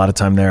 Spent a lot of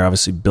time there,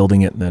 obviously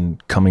building it and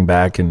then coming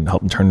back and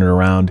helping turn it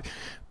around.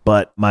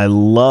 But my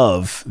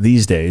love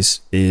these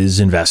days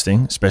is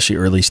investing, especially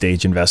early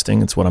stage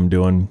investing. It's what I'm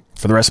doing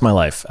for the rest of my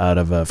life out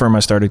of a firm I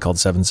started called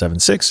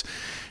 776.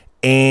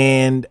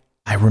 And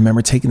I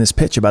remember taking this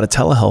pitch about a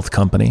telehealth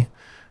company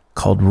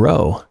called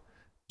Row.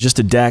 Just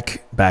a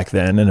deck back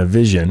then and a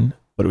vision,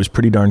 but it was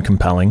pretty darn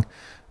compelling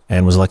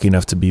and was lucky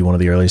enough to be one of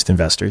the earliest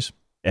investors.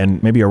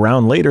 And maybe a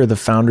round later, the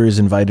founders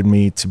invited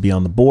me to be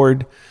on the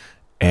board.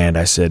 And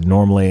I said,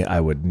 normally I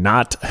would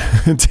not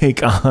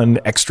take on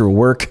extra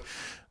work.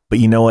 But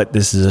you know what?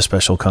 This is a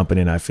special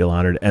company and I feel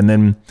honored. And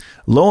then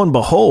lo and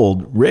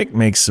behold, Rick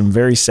makes some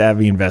very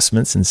savvy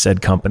investments in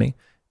said company.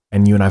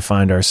 And you and I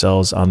find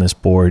ourselves on this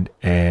board.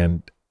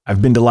 And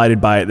I've been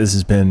delighted by it. This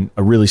has been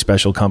a really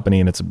special company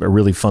and it's a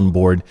really fun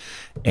board.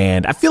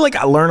 And I feel like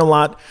I learn a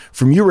lot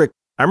from you, Rick.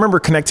 I remember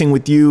connecting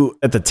with you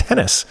at the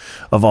tennis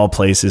of all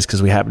places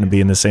because we happened to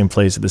be in the same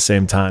place at the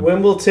same time.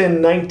 Wimbledon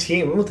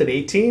 19, Wimbledon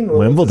 18,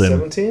 Wimbledon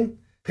 17,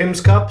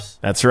 PIMS Cups.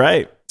 That's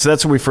right. So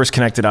that's where we first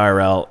connected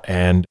IRL,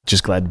 and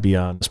just glad to be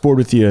on this board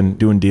with you and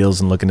doing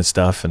deals and looking at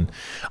stuff. And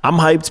I'm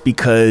hyped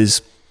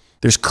because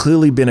there's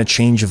clearly been a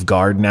change of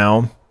guard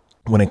now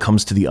when it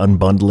comes to the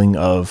unbundling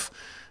of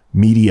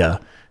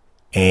media.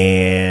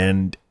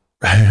 And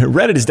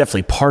Reddit is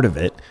definitely part of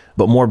it,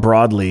 but more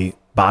broadly,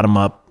 bottom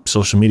up,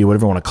 social media,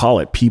 whatever you want to call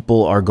it,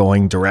 people are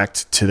going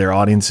direct to their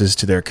audiences,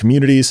 to their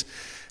communities.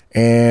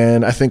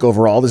 And I think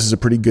overall, this is a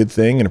pretty good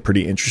thing and a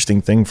pretty interesting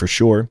thing for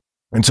sure.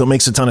 And so it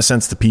makes a ton of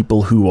sense to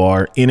people who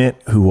are in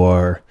it, who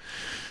are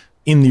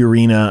in the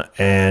arena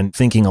and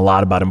thinking a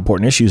lot about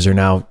important issues are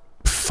now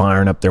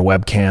firing up their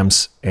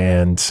webcams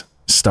and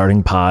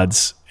starting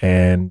pods,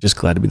 and just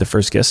glad to be the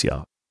first guest,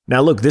 y'all.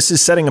 Now, look, this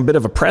is setting a bit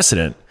of a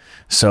precedent.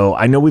 So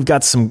I know we've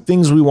got some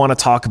things we want to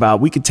talk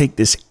about. We could take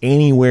this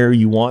anywhere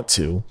you want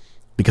to,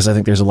 because I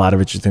think there's a lot of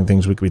interesting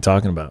things we could be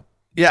talking about.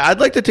 Yeah, I'd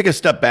like to take a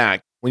step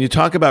back. When you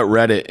talk about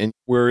Reddit, and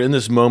we're in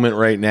this moment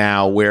right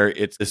now where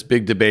it's this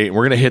big debate, and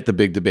we're going to hit the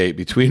big debate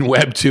between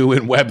Web 2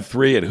 and Web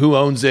 3 and who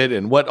owns it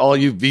and what all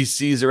you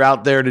VCs are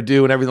out there to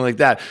do and everything like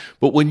that.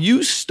 But when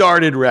you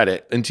started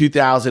Reddit in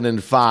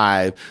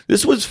 2005,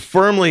 this was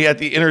firmly at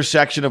the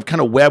intersection of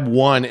kind of Web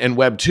 1 and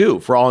Web 2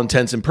 for all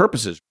intents and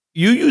purposes.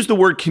 You use the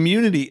word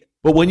community,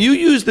 but when you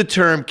use the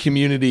term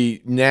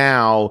community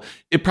now,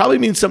 it probably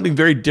means something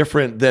very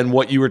different than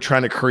what you were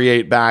trying to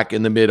create back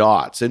in the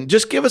mid-aughts. And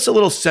just give us a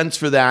little sense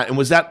for that. And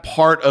was that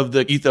part of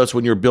the ethos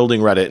when you were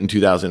building Reddit in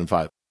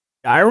 2005?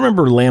 I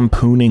remember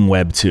lampooning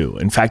Web 2.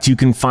 In fact, you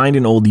can find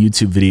an old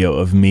YouTube video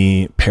of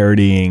me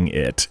parodying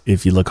it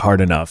if you look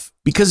hard enough,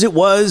 because it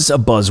was a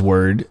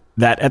buzzword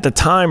that at the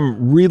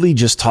time really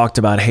just talked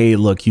about, hey,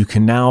 look, you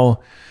can now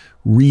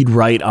read,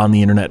 write on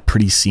the internet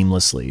pretty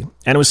seamlessly.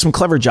 And it was some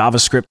clever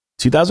JavaScript.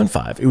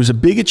 2005. It was a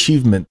big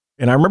achievement.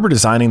 And I remember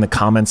designing the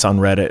comments on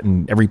Reddit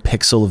and every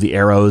pixel of the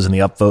arrows and the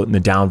upvote and the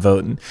downvote.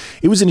 And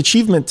it was an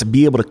achievement to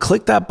be able to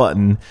click that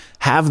button,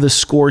 have the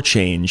score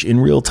change in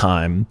real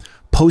time,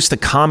 post a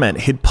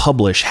comment, hit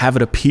publish, have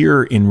it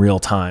appear in real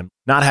time,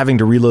 not having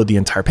to reload the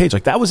entire page.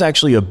 Like that was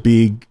actually a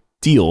big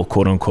deal,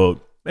 quote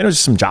unquote. And it was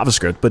just some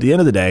JavaScript. But at the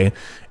end of the day,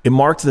 it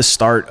marked the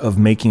start of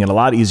making it a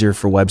lot easier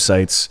for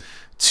websites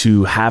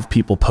to have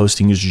people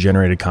posting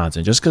user-generated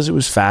content just because it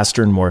was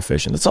faster and more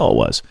efficient. That's all it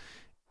was.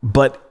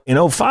 But in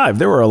 2005,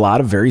 there were a lot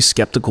of very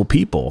skeptical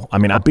people. I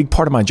mean, a big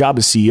part of my job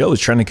as CEO is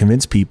trying to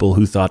convince people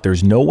who thought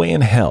there's no way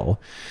in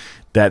hell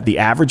that the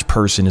average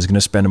person is going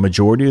to spend a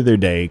majority of their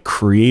day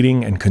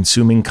creating and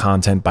consuming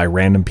content by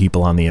random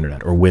people on the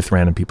internet or with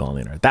random people on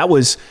the internet. That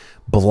was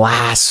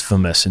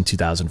blasphemous in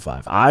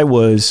 2005. I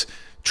was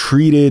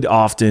treated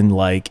often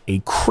like a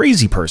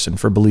crazy person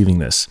for believing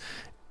this.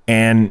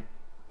 And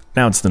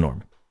now it's the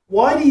norm.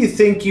 Why do you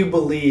think you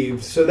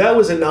believed? So that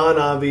was a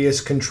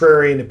non-obvious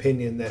contrarian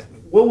opinion. That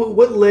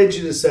what led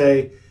you to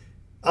say,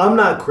 I'm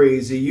not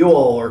crazy, you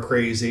all are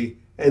crazy,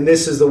 and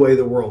this is the way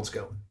the world's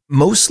going?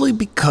 Mostly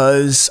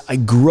because I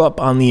grew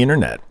up on the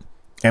internet.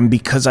 And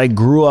because I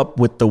grew up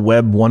with the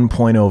Web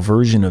 1.0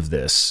 version of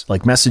this,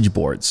 like message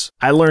boards,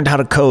 I learned how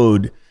to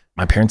code.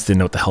 My parents didn't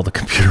know what the hell the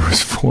computer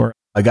was for.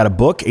 I got a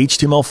book,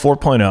 HTML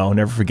 4.0, I'll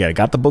never forget. I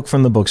got the book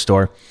from the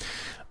bookstore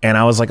and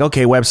I was like,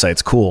 okay,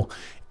 websites, cool.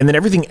 And then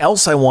everything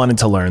else I wanted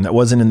to learn that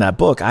wasn't in that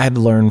book, I had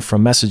to learn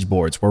from message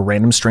boards where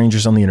random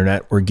strangers on the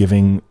internet were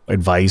giving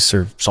advice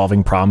or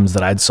solving problems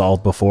that I'd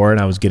solved before.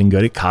 And I was getting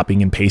good at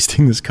copying and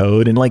pasting this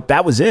code. And like,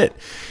 that was it.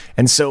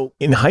 And so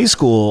in high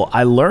school,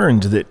 I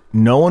learned that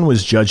no one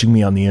was judging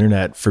me on the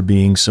internet for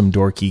being some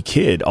dorky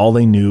kid. All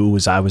they knew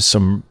was I was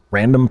some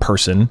random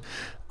person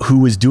who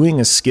was doing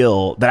a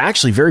skill that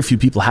actually very few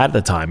people had at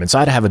the time. And so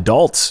I'd have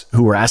adults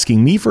who were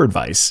asking me for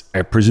advice.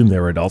 I presume they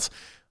were adults.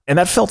 And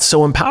that felt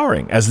so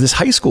empowering as this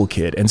high school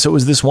kid. And so it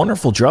was this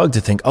wonderful drug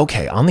to think,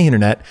 okay, on the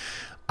internet,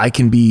 I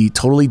can be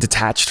totally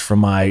detached from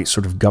my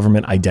sort of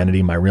government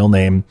identity, my real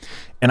name,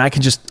 and I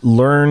can just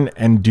learn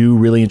and do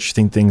really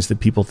interesting things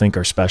that people think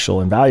are special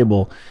and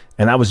valuable.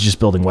 And that was just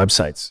building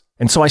websites.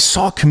 And so I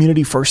saw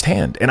community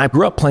firsthand. And I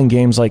grew up playing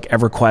games like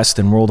EverQuest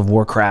and World of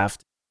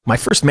Warcraft. My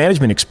first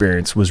management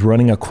experience was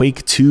running a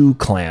Quake 2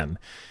 clan,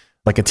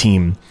 like a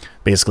team,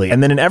 basically,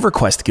 and then an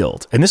EverQuest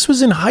guild. And this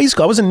was in high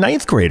school. I was a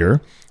ninth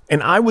grader,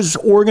 and I was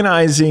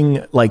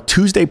organizing like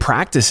Tuesday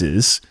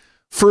practices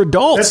for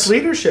adults. That's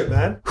leadership,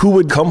 man. Who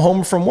would come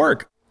home from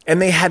work.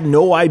 And they had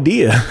no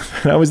idea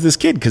that I was this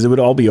kid because it would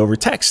all be over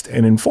text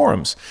and in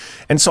forums.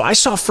 And so I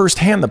saw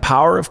firsthand the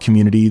power of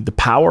community, the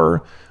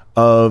power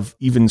of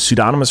even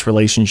pseudonymous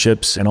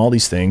relationships and all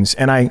these things.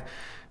 And I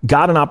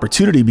got an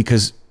opportunity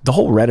because the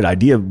whole Reddit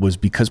idea was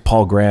because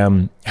Paul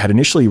Graham had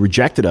initially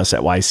rejected us at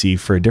YC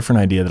for a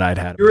different idea that I'd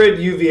had. You're at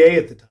UVA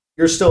at the time.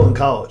 You're still in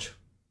college.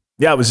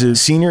 Yeah, I was a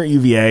senior at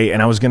UVA,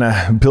 and I was going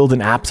to build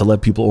an app to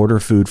let people order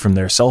food from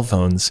their cell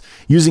phones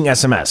using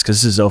SMS,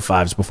 because this is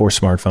 05s, before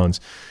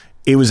smartphones.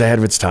 It was ahead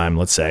of its time,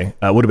 let's say.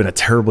 It would have been a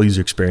terrible user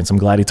experience. I'm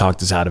glad he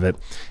talked us out of it.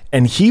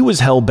 And he was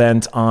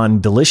hell-bent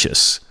on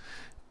Delicious.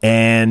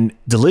 And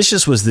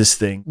Delicious was this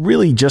thing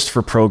really just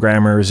for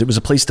programmers. It was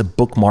a place to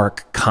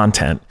bookmark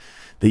content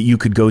that you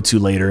could go to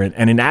later.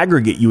 And in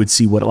aggregate, you would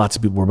see what lots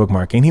of people were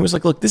bookmarking. And he was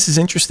like, look, this is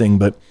interesting,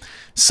 but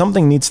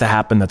something needs to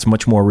happen that's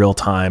much more real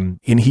time.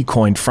 And he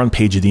coined front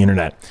page of the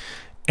internet.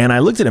 And I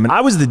looked at him, and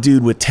I was the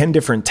dude with 10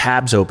 different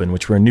tabs open,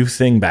 which were a new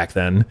thing back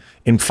then,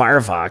 in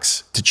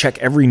Firefox to check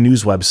every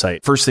news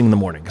website first thing in the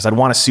morning because I'd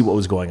want to see what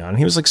was going on. And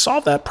he was like,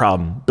 solve that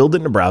problem, build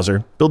it in a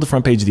browser, build the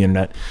front page of the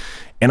internet.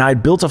 And I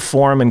built a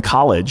forum in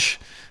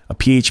college, a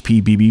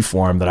PHP BB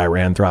forum that I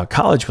ran throughout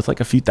college with like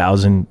a few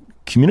thousand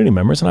community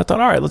members. And I thought,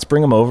 all right, let's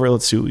bring them over.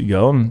 Let's see what we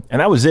go. And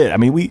that was it. I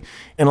mean, we,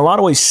 in a lot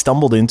of ways,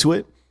 stumbled into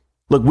it.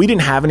 Look, we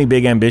didn't have any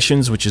big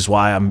ambitions, which is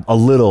why I'm a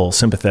little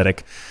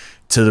sympathetic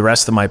to the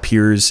rest of my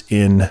peers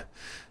in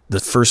the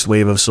first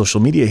wave of social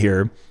media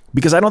here,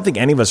 because I don't think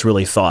any of us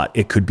really thought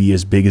it could be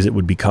as big as it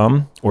would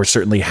become, or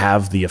certainly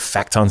have the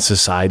effect on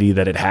society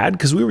that it had,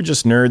 because we were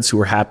just nerds who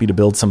were happy to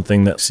build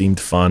something that seemed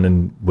fun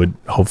and would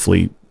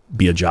hopefully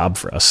be a job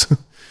for us.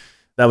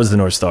 That was the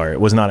North Star. It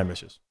was not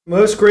ambitious.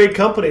 Most great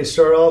companies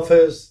start off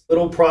as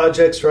little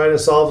projects trying to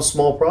solve a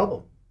small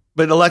problem.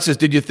 But Alexis,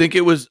 did you think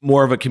it was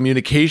more of a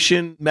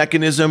communication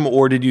mechanism,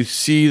 or did you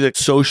see the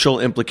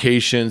social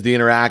implications, the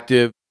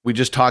interactive? We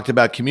just talked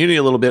about community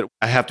a little bit.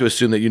 I have to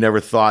assume that you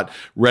never thought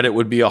Reddit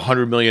would be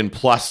 100 million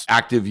plus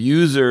active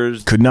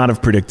users. Could not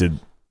have predicted.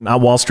 Not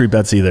Wall Street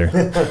bets either.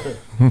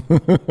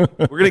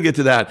 We're going to get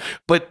to that.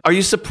 But are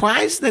you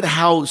surprised at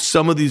how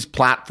some of these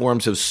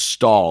platforms have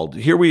stalled?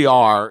 Here we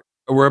are.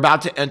 We're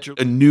about to enter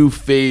a new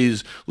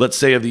phase, let's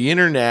say, of the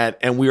internet,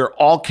 and we are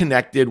all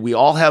connected. We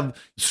all have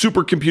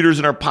supercomputers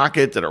in our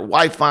pocket that are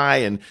Wi-Fi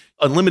and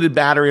unlimited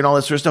battery and all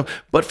that sort of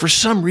stuff. But for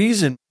some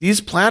reason, these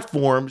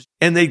platforms,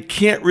 and they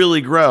can't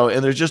really grow.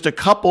 And there's just a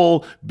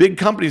couple big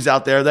companies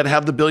out there that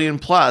have the billion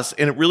plus.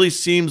 And it really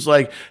seems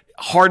like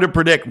hard to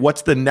predict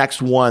what's the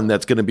next one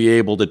that's going to be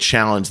able to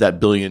challenge that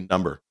billion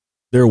number.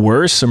 There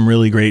were some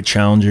really great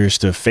challengers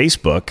to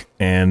Facebook,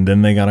 and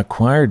then they got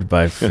acquired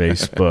by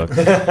Facebook.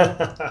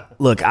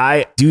 Look,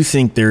 I do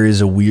think there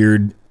is a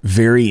weird,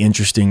 very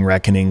interesting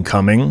reckoning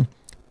coming,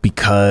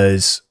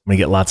 because I'm going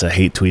to get lots of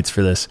hate tweets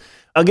for this.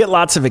 I'll get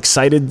lots of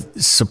excited,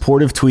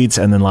 supportive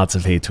tweets and then lots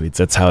of hate tweets.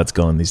 That's how it's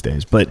going these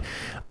days. But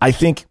I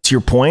think, to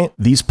your point,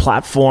 these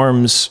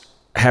platforms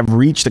have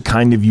reached a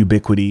kind of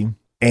ubiquity,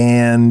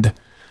 and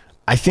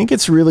I think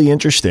it's really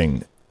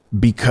interesting.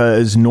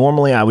 Because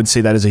normally I would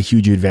say that is a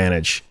huge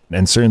advantage.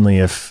 And certainly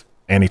if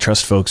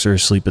antitrust folks are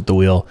asleep at the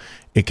wheel,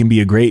 it can be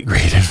a great,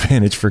 great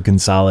advantage for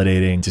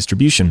consolidating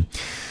distribution.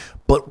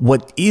 But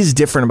what is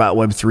different about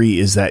Web3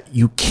 is that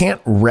you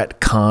can't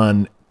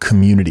retcon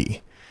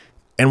community.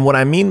 And what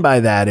I mean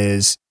by that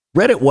is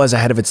Reddit was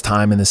ahead of its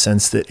time in the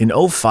sense that in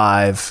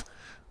 05,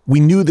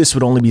 we knew this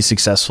would only be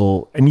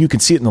successful. And you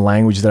could see it in the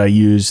language that I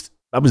used.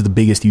 I was the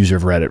biggest user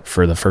of Reddit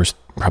for the first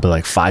probably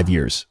like 5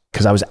 years,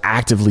 because I was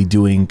actively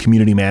doing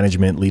community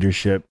management,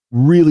 leadership,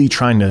 really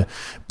trying to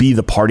be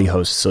the party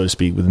host, so to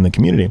speak, within the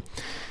community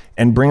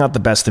and bring out the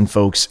best in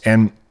folks.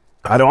 And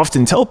I'd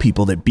often tell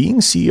people that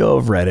being CEO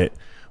of Reddit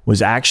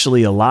was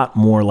actually a lot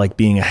more like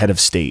being a head of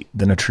state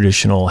than a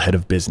traditional head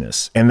of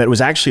business. And that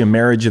was actually a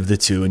marriage of the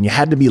two. And you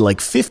had to be like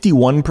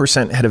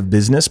 51% head of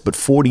business, but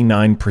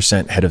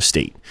 49% head of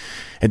state.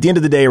 At the end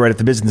of the day, right, if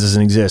the business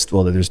doesn't exist,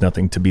 well, there's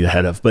nothing to be the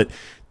head of. But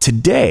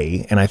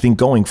today, and I think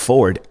going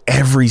forward,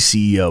 every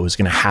CEO is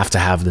going to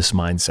have this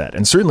mindset.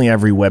 And certainly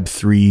every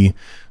Web3,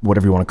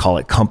 whatever you want to call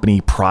it,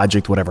 company,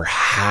 project, whatever,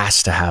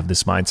 has to have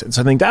this mindset.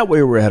 So I think that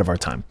way we're ahead of our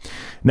time.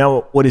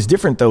 Now, what is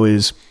different though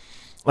is,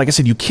 like I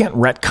said, you can't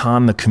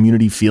retcon the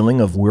community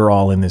feeling of we're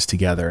all in this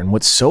together. And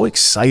what's so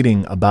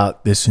exciting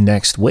about this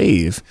next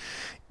wave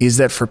is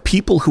that for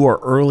people who are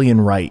early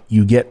and right,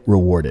 you get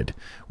rewarded,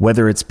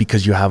 whether it's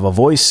because you have a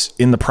voice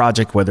in the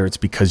project, whether it's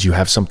because you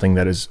have something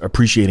that is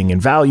appreciating in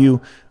value.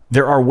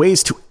 There are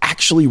ways to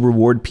actually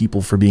reward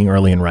people for being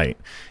early and right,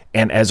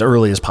 and as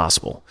early as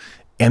possible.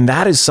 And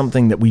that is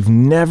something that we've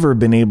never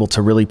been able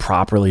to really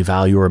properly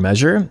value or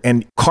measure.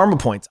 And karma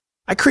points,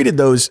 I created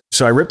those.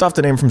 So I ripped off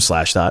the name from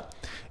Slashdot.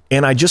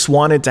 And I just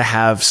wanted to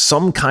have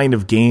some kind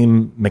of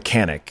game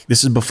mechanic.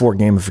 This is before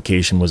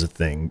gamification was a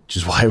thing, which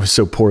is why it was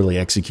so poorly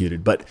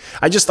executed. But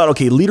I just thought,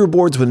 okay,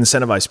 leaderboards would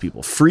incentivize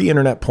people. Free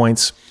internet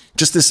points,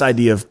 just this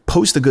idea of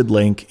post a good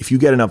link. If you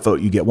get an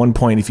upvote, you get 1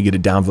 point. If you get a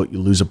downvote, you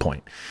lose a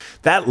point.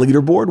 That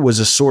leaderboard was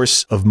a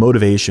source of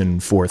motivation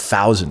for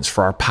thousands,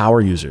 for our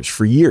power users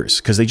for years,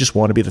 because they just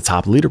want to be at the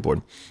top of the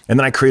leaderboard. And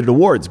then I created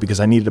awards because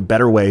I needed a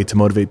better way to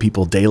motivate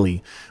people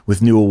daily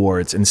with new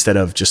awards instead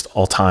of just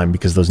all time,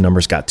 because those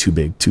numbers got too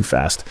big, too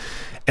fast.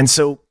 And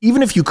so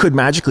even if you could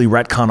magically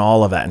retcon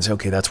all of that and say,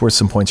 okay, that's worth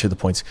some points, here are the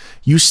points,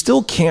 you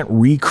still can't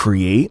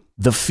recreate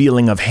the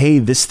feeling of, hey,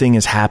 this thing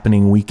is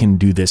happening. We can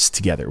do this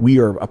together. We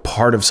are a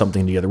part of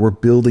something together. We're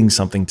building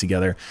something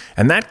together.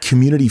 And that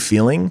community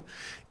feeling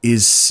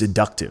is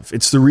seductive.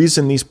 It's the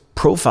reason these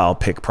profile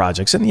pick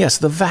projects, and yes,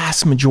 the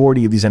vast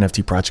majority of these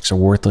NFT projects are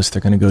worthless.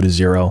 They're going to go to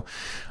zero.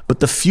 But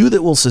the few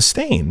that will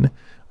sustain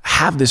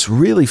have this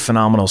really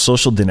phenomenal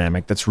social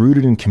dynamic that's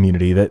rooted in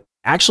community that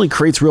actually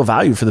creates real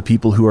value for the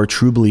people who are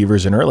true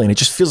believers in early. And it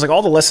just feels like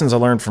all the lessons I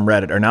learned from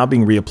Reddit are now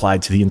being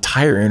reapplied to the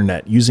entire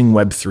internet using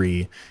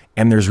Web3,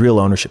 and there's real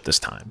ownership this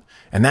time.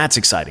 And that's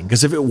exciting,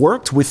 because if it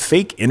worked with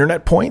fake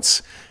internet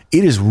points,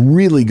 it is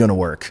really going to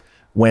work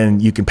when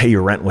you can pay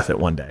your rent with it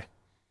one day.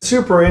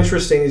 Super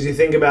interesting as you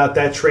think about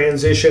that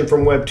transition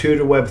from Web 2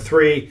 to Web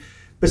 3.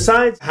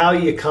 Besides how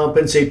you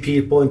compensate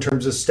people in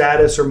terms of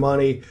status or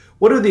money,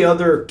 what are the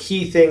other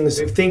key things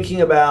if thinking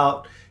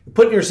about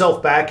putting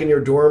yourself back in your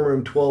dorm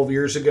room 12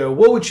 years ago?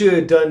 What would you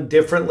have done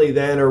differently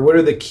then, or what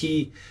are the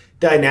key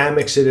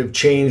dynamics that have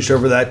changed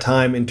over that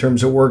time in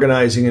terms of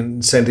organizing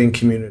and incenting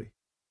community?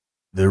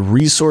 The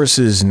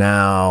resources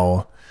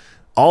now,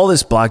 all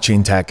this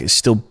blockchain tech is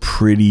still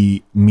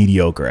pretty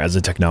mediocre as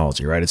a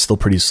technology, right? It's still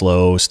pretty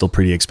slow, still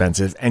pretty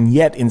expensive. And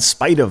yet, in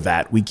spite of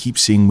that, we keep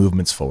seeing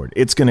movements forward.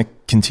 It's going to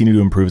continue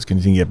to improve. It's going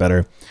to continue to get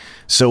better.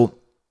 So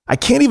I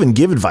can't even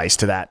give advice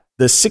to that.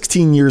 The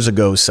 16 years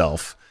ago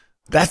self,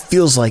 that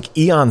feels like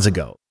eons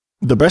ago.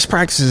 The best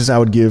practices I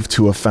would give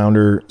to a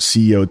founder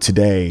CEO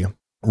today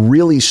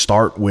really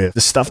start with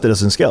the stuff that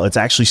doesn't scale. It's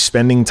actually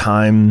spending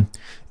time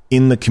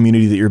in the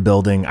community that you're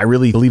building. I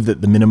really believe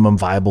that the minimum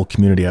viable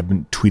community, I've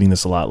been tweeting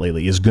this a lot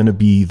lately, is going to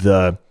be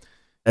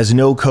as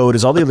no code,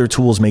 as all the other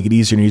tools make it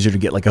easier and easier to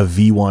get like a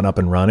V1 up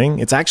and running,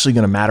 it's actually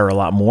going to matter a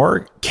lot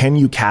more. Can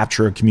you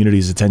capture a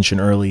community's attention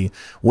early?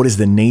 What is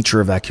the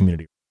nature of that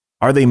community?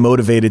 Are they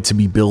motivated to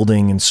be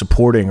building and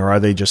supporting, or are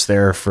they just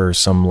there for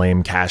some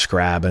lame cash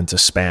grab and to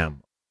spam?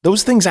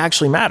 Those things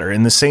actually matter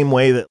in the same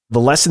way that the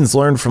lessons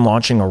learned from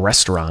launching a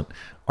restaurant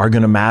are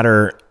going to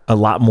matter a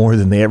lot more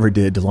than they ever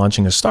did to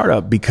launching a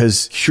startup,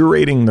 because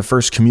curating the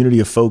first community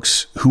of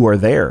folks who are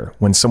there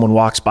when someone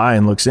walks by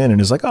and looks in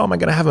and is like, oh, am I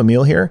going to have a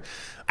meal here?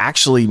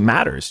 Actually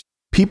matters.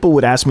 People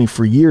would ask me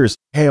for years,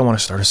 hey, I want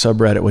to start a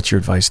subreddit. What's your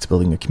advice to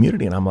building a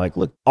community? And I'm like,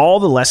 look, all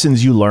the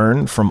lessons you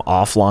learn from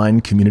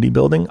offline community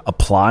building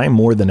apply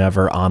more than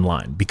ever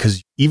online,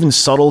 because even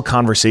subtle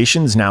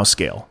conversations now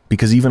scale,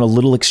 because even a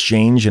little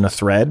exchange in a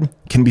thread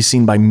can be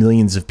seen by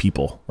millions of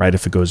people, right?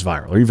 If it goes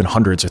viral, or even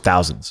hundreds or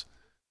thousands.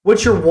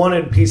 What's your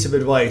wanted piece of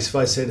advice if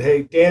I said,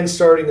 hey, Dan's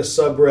starting a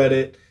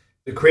subreddit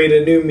to create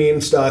a new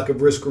meme stock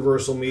of risk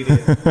reversal media?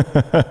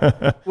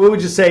 What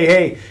would you say?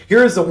 Hey,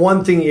 here's the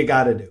one thing you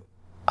got to do.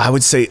 I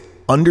would say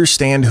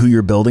understand who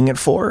you're building it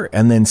for,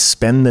 and then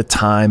spend the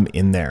time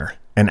in there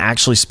and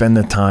actually spend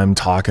the time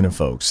talking to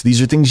folks.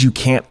 These are things you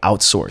can't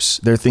outsource.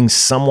 They're things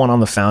someone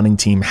on the founding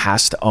team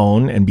has to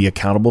own and be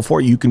accountable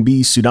for. You can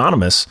be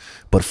pseudonymous,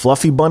 but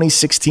Fluffy Bunny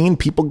 16,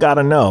 people got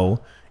to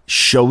know,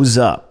 shows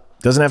up.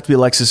 Doesn't have to be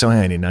Alexis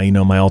Ohanian. Now you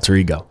know my alter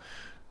ego.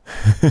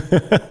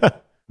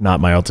 Not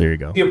my alter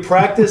ego. Do you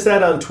practice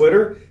that on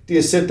Twitter? Do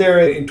you sit there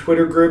in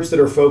Twitter groups that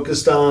are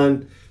focused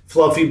on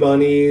fluffy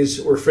bunnies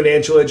or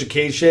financial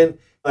education?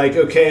 Like,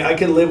 okay, I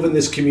can live in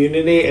this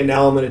community, and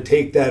now I'm going to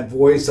take that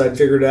voice I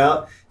figured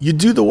out. You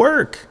do the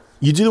work.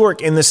 You do the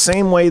work in the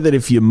same way that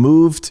if you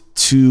moved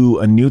to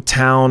a new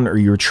town or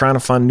you were trying to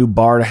find a new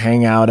bar to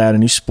hang out at, a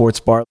new sports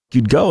bar,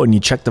 you'd go and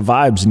you check the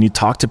vibes and you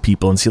talk to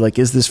people and see like,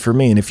 is this for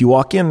me? And if you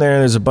walk in there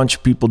and there's a bunch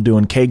of people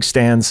doing keg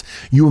stands,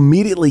 you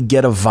immediately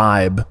get a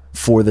vibe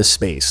for the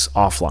space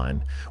offline.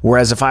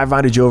 Whereas if I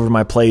invited you over to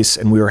my place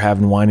and we were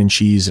having wine and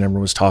cheese and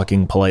everyone was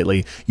talking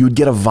politely, you would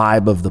get a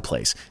vibe of the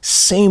place.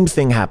 Same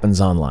thing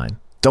happens online.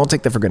 Don't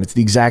take that for granted. It's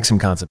the exact same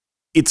concept.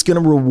 It's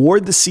going to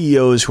reward the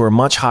CEOs who are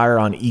much higher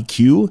on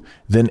EQ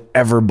than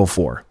ever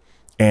before.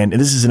 And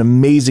this is an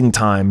amazing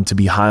time to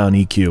be high on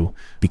EQ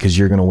because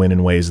you're going to win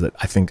in ways that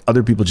I think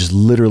other people just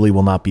literally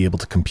will not be able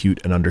to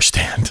compute and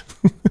understand.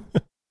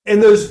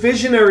 And those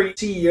visionary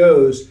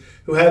CEOs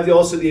who have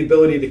also the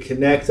ability to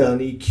connect on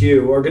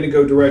EQ are going to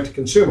go direct to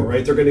consumer,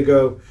 right? They're going to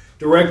go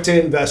direct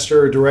to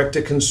investor, direct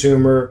to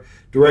consumer,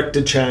 direct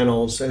to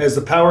channels. As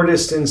the power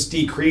distance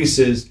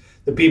decreases,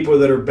 the people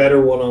that are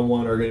better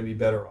one-on-one are going to be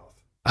better off.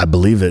 I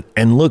believe it.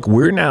 And look,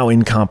 we're now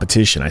in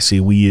competition. I see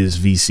we as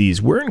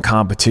VCs, we're in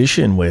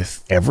competition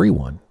with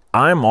everyone.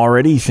 I'm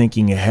already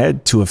thinking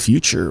ahead to a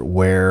future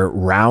where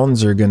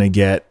rounds are going to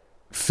get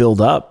filled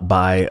up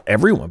by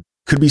everyone.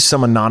 Could be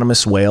some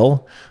anonymous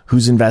whale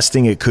who's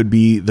investing. It could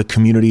be the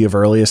community of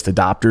earliest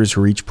adopters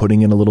who are each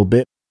putting in a little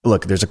bit.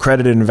 Look, there's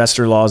accredited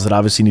investor laws that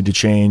obviously need to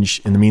change.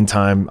 In the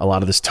meantime, a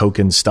lot of this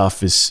token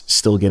stuff is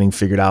still getting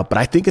figured out, but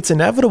I think it's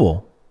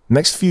inevitable.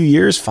 Next few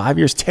years, 5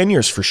 years, 10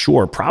 years for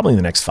sure, probably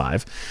the next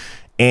 5.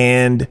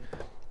 And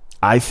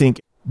I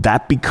think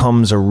that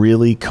becomes a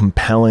really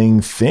compelling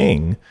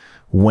thing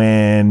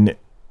when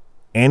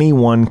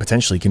anyone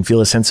potentially can feel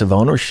a sense of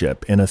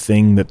ownership in a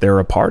thing that they're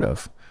a part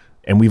of.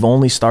 And we've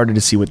only started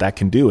to see what that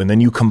can do. And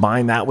then you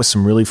combine that with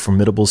some really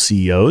formidable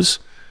CEOs.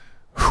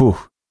 Whew.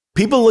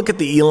 People look at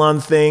the Elon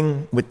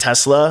thing with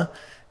Tesla,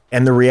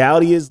 and the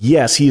reality is,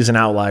 yes, he is an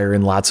outlier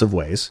in lots of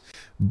ways.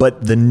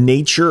 But the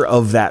nature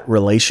of that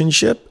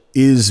relationship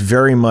is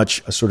very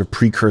much a sort of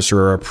precursor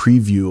or a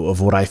preview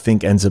of what I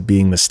think ends up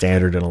being the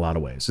standard in a lot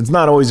of ways. It's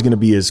not always going to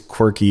be as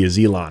quirky as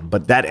Elon,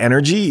 but that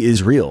energy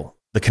is real.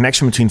 The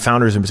connection between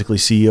founders and particularly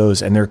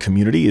CEOs and their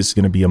community is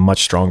going to be a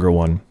much stronger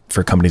one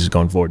for companies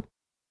going forward.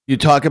 You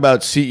talk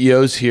about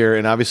CEOs here,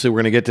 and obviously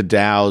we're going to get to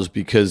DAOs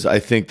because I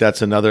think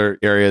that's another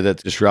area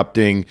that's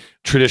disrupting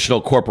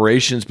traditional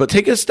corporations. But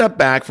take a step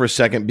back for a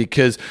second,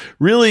 because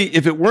really,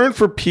 if it weren't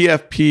for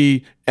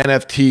PFP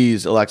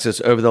NFTs,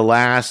 Alexis, over the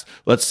last,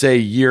 let's say,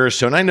 year or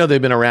so, and I know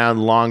they've been around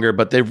longer,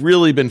 but they've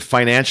really been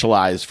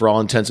financialized for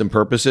all intents and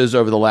purposes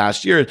over the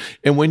last year.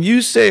 And when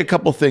you say a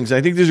couple things, and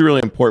I think these are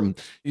really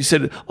important, you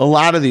said a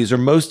lot of these or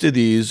most of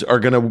these are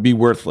going to be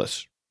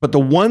worthless. But the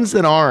ones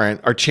that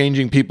aren't are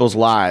changing people's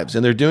lives,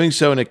 and they're doing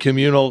so in a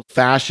communal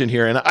fashion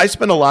here. And I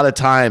spend a lot of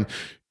time,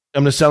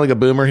 I'm going to sound like a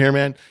boomer here,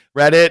 man.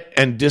 Reddit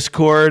and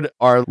Discord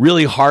are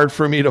really hard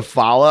for me to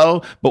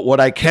follow. But what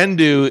I can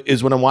do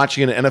is when I'm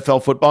watching an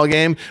NFL football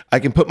game,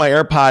 I can put my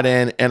AirPod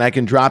in and I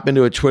can drop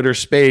into a Twitter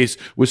space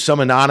with some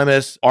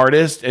anonymous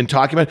artist and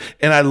talking about it.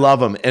 And I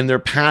love them and they're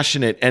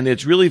passionate and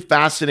it's really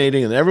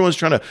fascinating. And everyone's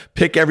trying to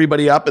pick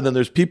everybody up. And then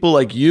there's people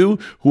like you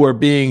who are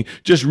being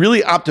just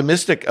really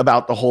optimistic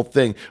about the whole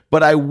thing.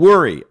 But I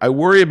worry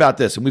about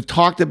this. And we've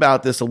talked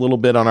about this a little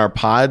bit on our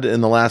pod in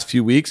the last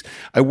few weeks.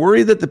 I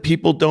worry that the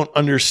people don't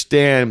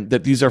understand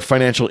that these are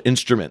financial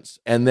instruments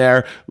and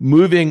they're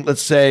moving,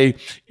 let's say,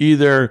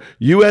 either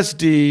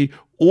USD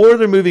or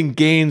they're moving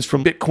gains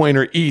from Bitcoin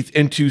or ETH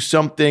into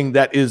something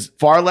that is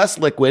far less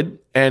liquid,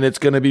 and it's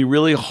going to be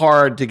really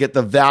hard to get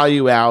the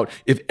value out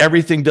if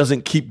everything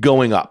doesn't keep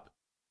going up.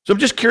 So I'm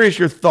just curious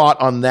your thought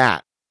on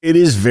that. It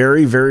is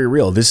very, very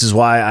real. This is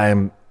why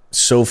I'm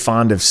so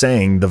fond of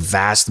saying the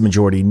vast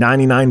majority,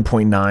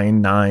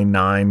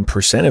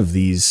 99.999% of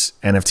these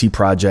NFT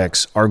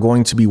projects are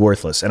going to be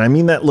worthless. And I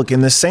mean that, look,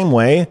 in the same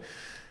way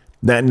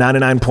that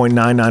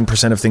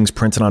 99.99% of things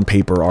printed on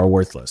paper are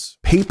worthless.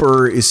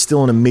 Paper is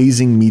still an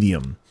amazing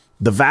medium.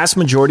 The vast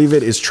majority of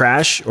it is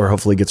trash or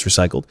hopefully gets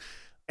recycled.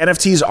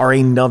 NFTs are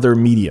another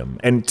medium.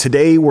 And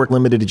today we're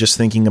limited to just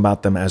thinking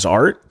about them as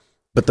art,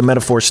 but the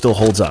metaphor still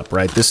holds up,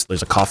 right?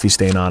 There's a coffee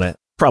stain on it.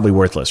 Probably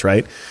worthless,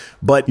 right?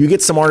 But you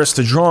get some artists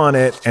to draw on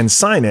it and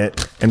sign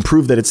it and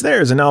prove that it's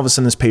theirs. And now all of a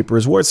sudden this paper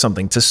is worth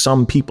something to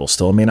some people.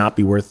 Still, it may not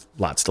be worth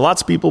lots to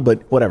lots of people,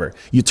 but whatever.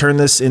 You turn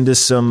this into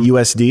some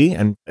USD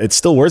and it's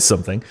still worth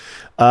something.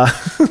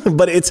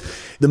 But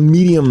the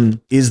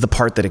medium is the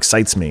part that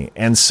excites me.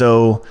 And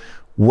so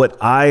what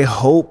I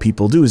hope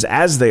people do is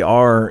as they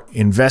are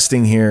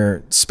investing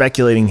here,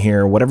 speculating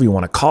here, whatever you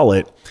want to call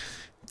it,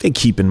 they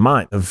keep in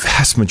mind the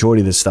vast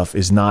majority of this stuff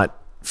is not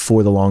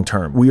for the long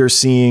term. We are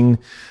seeing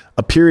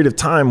a period of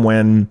time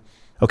when,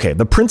 okay,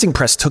 the printing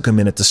press took a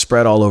minute to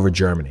spread all over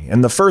Germany.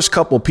 And the first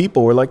couple of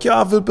people were like,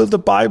 yeah, we'll build a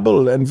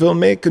Bible and we'll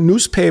make a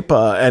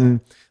newspaper. And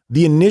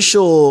the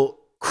initial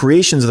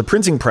creations of the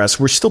printing press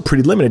were still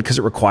pretty limited because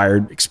it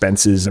required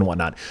expenses and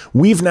whatnot.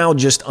 We've now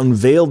just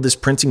unveiled this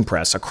printing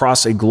press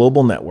across a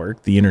global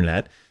network, the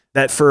internet,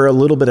 that for a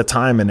little bit of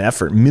time and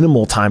effort,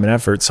 minimal time and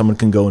effort, someone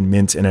can go and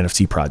mint an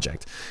NFT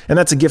project. And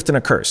that's a gift and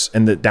a curse.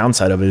 And the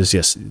downside of it is,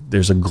 yes,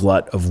 there's a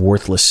glut of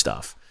worthless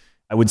stuff.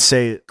 I would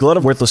say a lot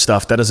of worthless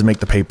stuff, that doesn't make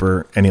the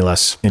paper any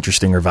less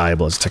interesting or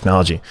valuable as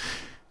technology.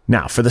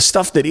 Now, for the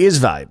stuff that is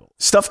valuable,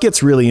 stuff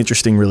gets really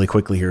interesting really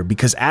quickly here,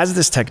 because as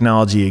this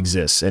technology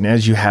exists and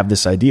as you have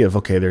this idea of,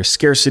 okay, there's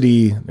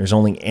scarcity, there's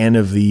only N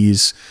of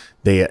these,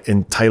 they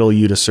entitle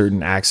you to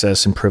certain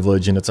access and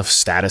privilege, and it's a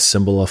status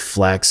symbol of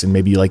flex, and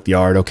maybe you like the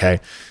art, okay.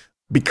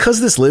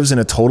 Because this lives in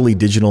a totally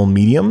digital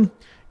medium,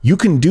 you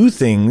can do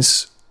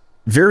things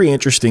very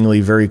interestingly,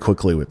 very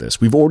quickly with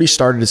this. We've already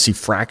started to see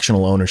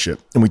fractional ownership.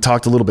 And we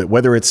talked a little bit,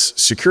 whether it's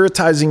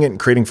securitizing it and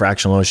creating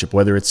fractional ownership,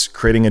 whether it's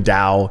creating a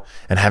DAO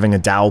and having a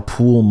DAO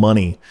pool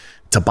money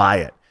to buy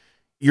it.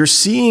 You're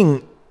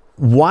seeing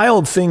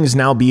wild things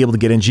now be able to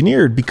get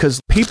engineered,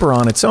 because paper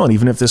on its own,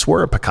 even if this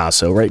were a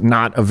Picasso, right?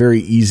 Not a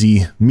very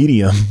easy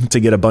medium to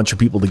get a bunch of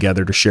people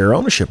together to share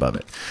ownership of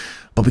it.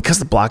 But because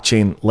the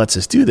blockchain lets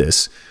us do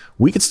this,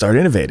 we could start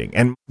innovating.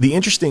 And the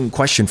interesting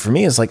question for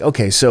me is like,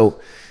 okay, so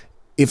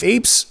if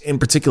apes in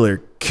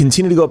particular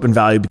continue to go up in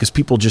value because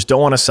people just don't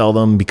want to sell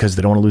them because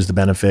they don't want to lose the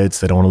benefits,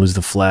 they don't want to lose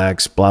the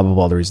flex, blah, blah,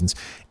 blah, the reasons.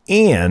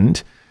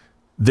 And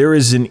there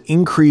is an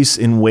increase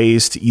in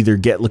ways to either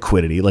get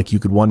liquidity, like you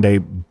could one day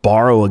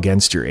borrow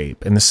against your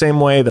ape. In the same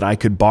way that I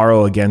could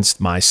borrow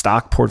against my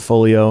stock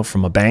portfolio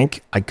from a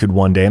bank, I could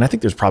one day, and I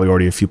think there's probably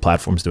already a few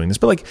platforms doing this,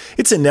 but like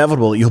it's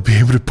inevitable that you'll be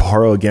able to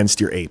borrow against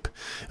your ape.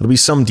 It'll be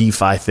some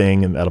DeFi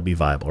thing and that'll be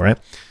viable, right?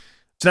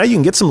 So now you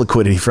can get some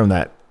liquidity from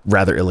that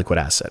rather illiquid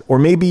asset. Or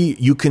maybe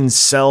you can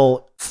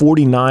sell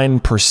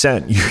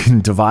 49%. You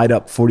can divide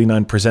up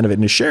 49% of it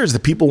into shares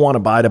that people want to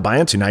buy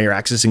into. Now you're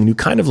accessing a new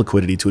kind of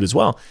liquidity to it as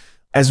well.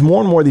 As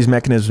more and more of these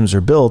mechanisms are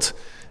built,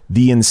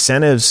 the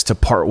incentives to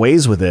part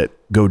ways with it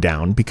go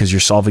down because you're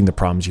solving the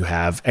problems you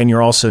have. And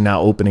you're also now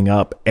opening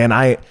up. And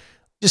I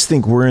just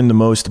think we're in the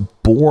most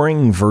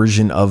boring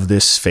version of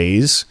this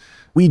phase.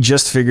 We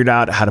just figured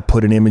out how to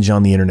put an image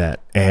on the internet,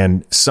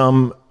 and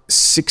some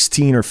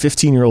 16 or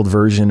 15-year-old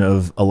version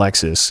of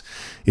Alexis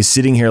is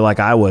sitting here like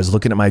I was,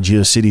 looking at my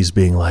GeoCities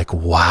being like,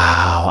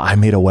 wow, I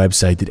made a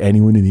website that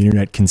anyone in the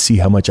internet can see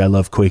how much I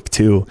love Quake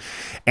 2.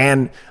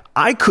 And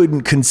I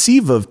couldn't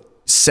conceive of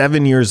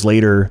 7 years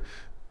later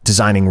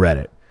designing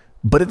Reddit.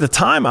 But at the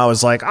time I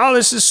was like, oh,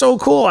 this is so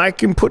cool. I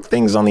can put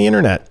things on the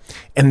internet.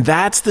 And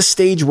that's the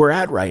stage we're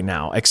at right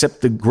now,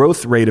 except the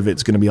growth rate of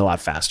it's going to be a lot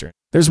faster.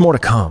 There's more to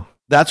come.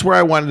 That's where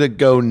I wanted to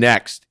go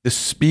next. The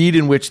speed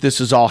in which this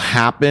has all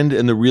happened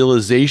and the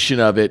realization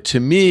of it, to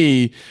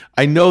me,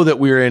 I know that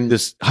we're in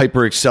this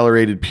hyper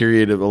accelerated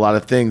period of a lot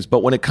of things,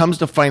 but when it comes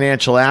to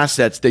financial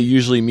assets, they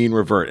usually mean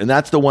revert. And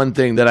that's the one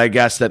thing that I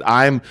guess that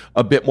I'm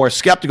a bit more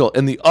skeptical.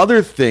 And the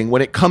other thing,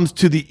 when it comes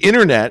to the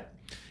internet,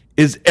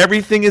 is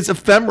everything is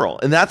ephemeral.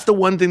 And that's the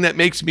one thing that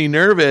makes me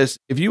nervous.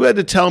 If you had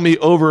to tell me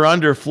over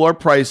under floor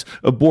price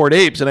of Bored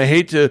Apes, and I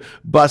hate to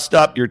bust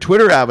up your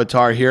Twitter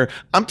avatar here,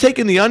 I'm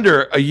taking the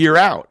under a year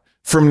out.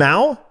 From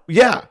now?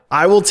 Yeah.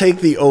 I will take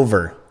the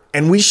over.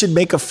 And we should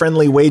make a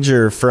friendly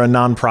wager for a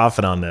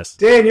nonprofit on this.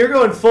 Dan, you're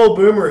going full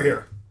boomer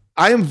here.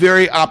 I am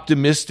very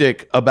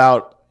optimistic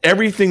about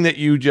everything that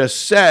you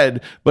just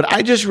said, but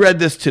I just read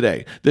this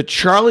today, that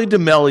Charli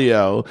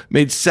D'Amelio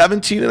made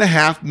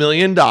 $17.5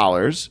 million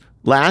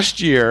last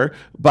year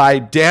by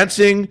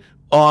dancing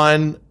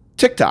on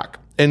TikTok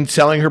and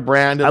selling her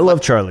brand. I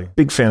love Charli.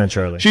 Big fan of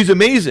Charli. She's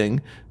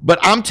amazing, but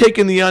I'm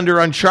taking the under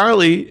on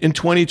Charli in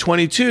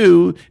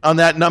 2022 on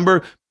that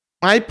number.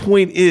 My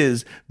point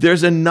is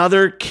there's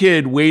another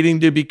kid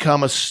waiting to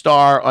become a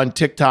star on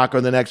TikTok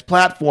or the next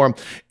platform.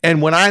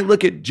 And when I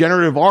look at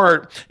generative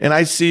art and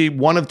I see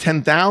one of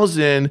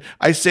 10,000,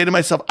 I say to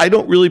myself, I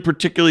don't really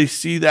particularly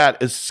see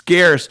that as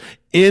scarce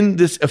in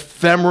this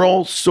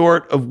ephemeral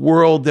sort of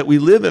world that we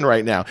live in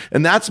right now.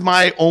 And that's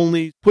my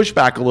only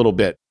pushback a little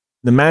bit.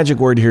 The magic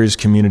word here is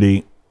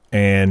community.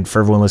 And for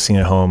everyone listening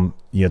at home,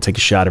 take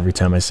a shot every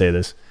time I say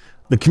this.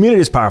 The community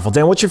is powerful.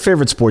 Dan, what's your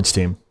favorite sports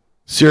team?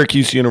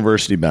 Syracuse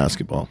University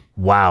basketball.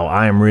 Wow,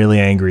 I am really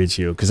angry at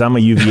you because I'm a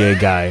UVA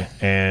guy,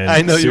 and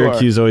I know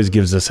Syracuse always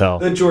gives us hell.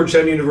 The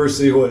Georgetown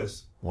University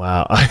was.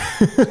 Wow.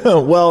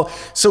 Well,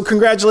 so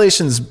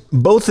congratulations.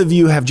 Both of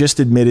you have just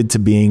admitted to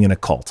being in a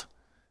cult.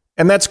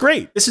 And that's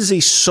great. This is a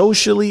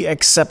socially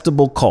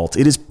acceptable cult.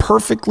 It is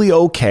perfectly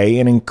okay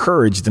and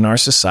encouraged in our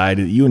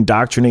society that you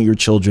indoctrinate your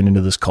children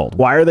into this cult.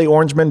 Why are they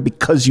orange men?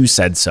 Because you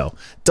said so.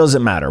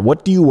 Doesn't matter.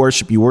 What do you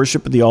worship? You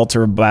worship at the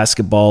altar of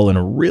basketball in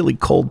a really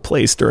cold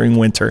place during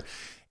winter.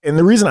 And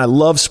the reason I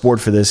love sport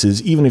for this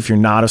is even if you're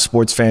not a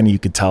sports fan, you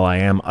could tell I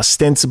am,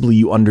 ostensibly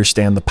you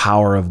understand the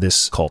power of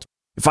this cult.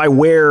 If I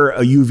wear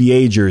a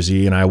UVA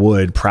jersey, and I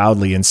would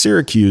proudly in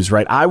Syracuse,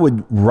 right, I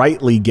would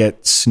rightly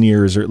get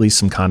sneers or at least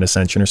some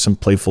condescension or some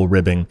playful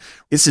ribbing.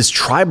 This is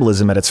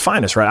tribalism at its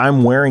finest, right?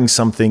 I'm wearing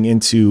something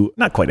into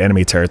not quite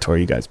enemy territory.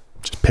 You guys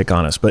just pick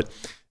on us. But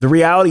the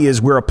reality is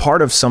we're a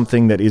part of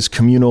something that is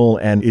communal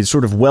and is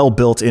sort of well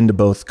built into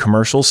both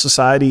commercial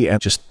society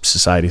and just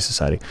society.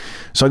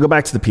 So I go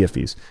back to the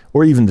PFPs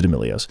or even the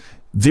D'Amelios.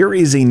 There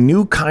is a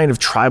new kind of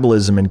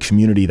tribalism and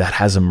community that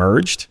has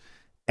emerged,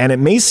 and it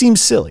may seem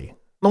silly.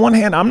 On the one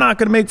hand, I'm not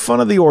going to make fun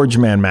of the Orange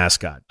Man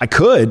mascot. I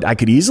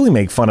could easily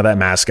make fun of that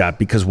mascot,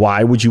 because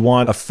why would you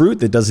want a fruit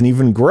that doesn't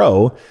even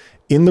grow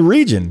in the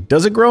region?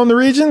 Does it grow in the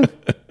region?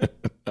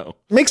 No.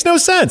 Makes no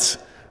sense.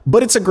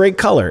 But it's a great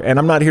color, and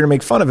I'm not here to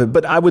make fun of it.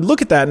 But I would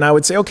look at that and I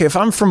would say, okay, if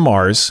I'm from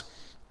Mars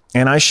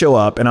and I show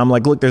up and I'm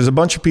like, look, there's a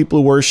bunch of people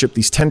who worship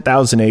these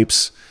 10,000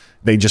 apes.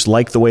 They just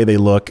like the way they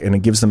look, and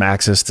it gives them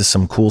access to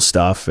some cool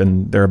stuff.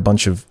 And there are a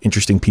bunch of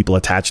interesting people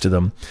attached to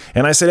them.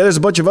 And I say, there's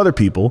a bunch of other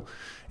people.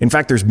 In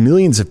fact, there's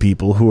millions of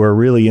people who are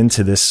really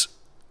into this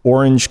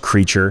orange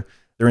creature.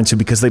 They're into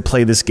because they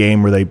play this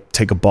game where they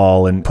take a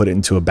ball and put it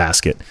into a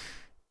basket.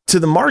 To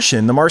the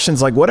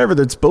Martian's like, whatever,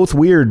 that's both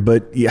weird,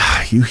 but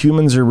yeah, you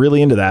humans are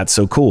really into that,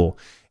 so cool.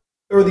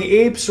 Or the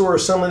apes or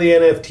some of the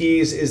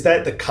NFTs, is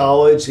that the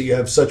college that you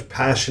have such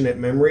passionate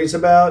memories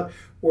about?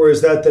 Or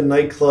is that the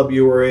nightclub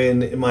you were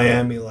in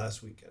Miami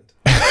last weekend?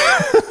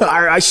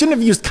 I shouldn't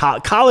have used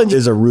college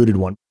is a rooted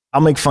one.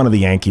 I'll make fun of the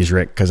Yankees,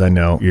 Rick, because I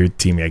know you're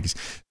Team Yankees.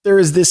 There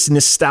is this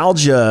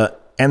nostalgia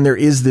and there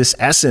is this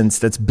essence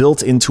that's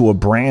built into a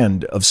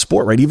brand of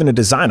sport, right? Even a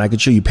design. I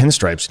could show you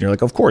pinstripes and you're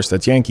like, of course,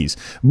 that's Yankees.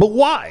 But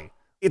why?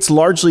 It's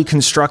largely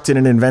constructed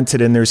and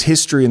invented, and there's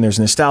history and there's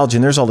nostalgia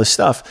and there's all this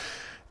stuff.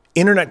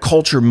 Internet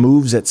culture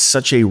moves at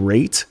such a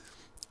rate,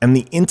 and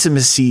the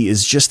intimacy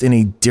is just in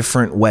a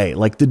different way.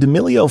 Like the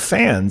D'Amelio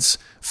fans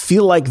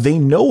feel like they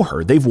know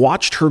her. They've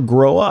watched her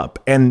grow up.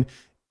 And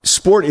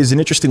sport is an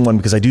interesting one,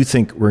 because I do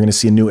think we're going to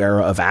see a new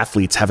era of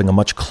athletes having a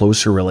much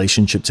closer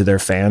relationship to their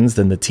fans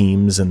than the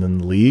teams and then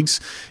the leagues.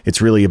 It's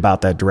really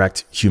about that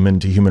direct human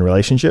to human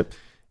relationship.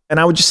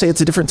 And I would just say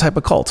it's a different type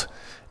of cult.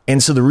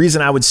 And so the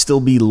reason I would still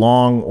be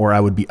long, or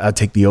I'd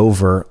take the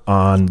over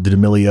on the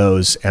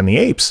D'Amelios and the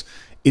apes,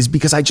 is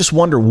because I just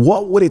wonder,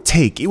 what would it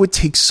take? It would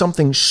take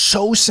something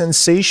so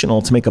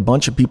sensational to make a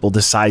bunch of people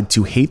decide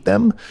to hate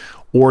them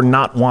or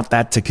not want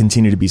that to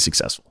continue to be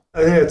successful.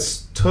 I think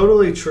it's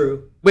totally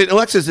true. Wait,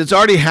 Alexis, it's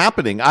already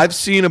happening. I've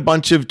seen a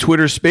bunch of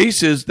Twitter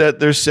spaces that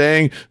they're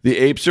saying the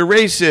apes are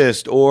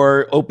racist,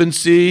 or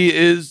OpenSea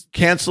is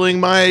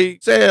canceling my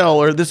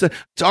sale, or this.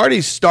 It's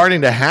already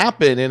starting to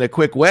happen in a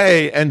quick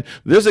way. And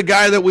there's a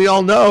guy that we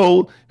all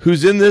know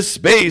who's in this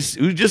space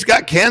who just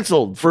got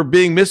canceled for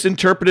being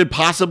misinterpreted,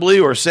 possibly,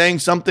 or saying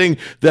something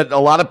that a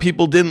lot of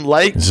people didn't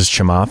like. Is this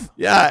Chamath?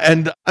 Yeah.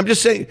 And I'm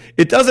just saying,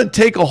 it doesn't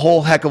take a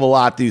whole heck of a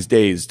lot these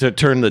days to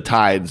turn the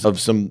tides of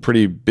some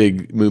pretty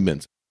big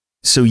movements.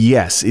 So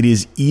yes, it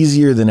is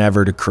easier than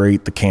ever to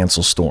create the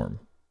cancel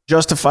storm.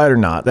 Justified or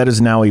not, that is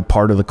now a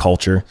part of the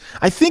culture.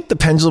 I think the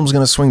pendulum's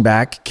going to swing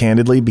back,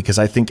 candidly, because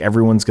I think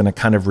everyone's going to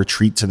kind of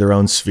retreat to their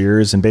own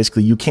spheres. And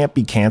basically, you can't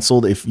be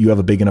canceled if you have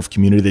a big enough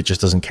community that just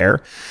doesn't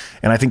care.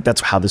 And I think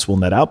that's how this will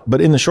net out. But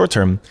in the short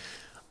term,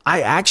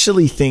 I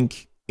actually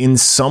think in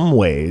some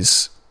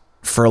ways,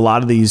 for a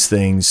lot of these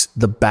things,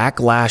 the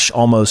backlash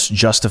almost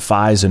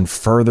justifies and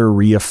further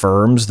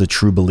reaffirms the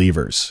true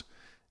believers.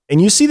 And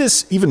you see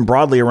this even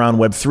broadly around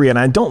Web3. And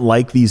I don't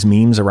like these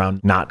memes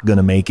around not going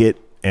to make it,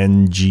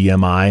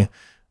 NGMI,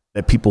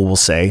 that people will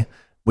say,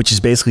 which is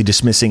basically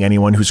dismissing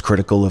anyone who's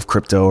critical of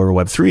crypto or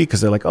Web3,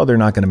 because they're like, oh, they're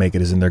not going to make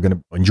it, as in they're going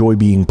to enjoy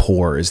being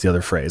poor, is the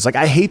other phrase. Like,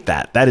 I hate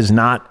that. That is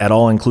not at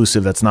all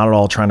inclusive. That's not at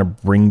all trying to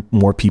bring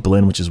more people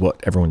in, which is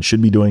what everyone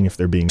should be doing if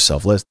they're being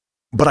selfless.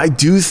 But I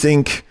do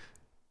think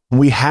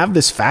we have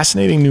this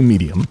fascinating new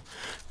medium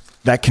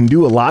that can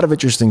do a lot of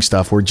interesting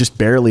stuff. We're just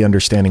barely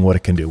understanding what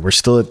it can do. We're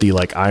still at the,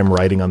 like, I'm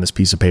writing on this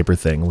piece of paper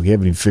thing. We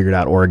haven't even figured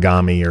out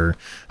origami or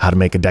how to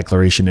make a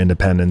Declaration of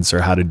Independence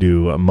or how to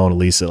do a Mona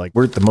Lisa. Like,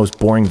 we're at the most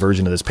boring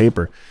version of this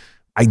paper.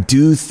 I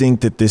do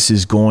think that this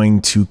is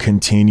going to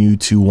continue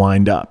to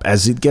wind up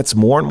as it gets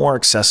more and more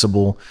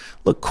accessible.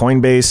 Look,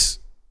 Coinbase,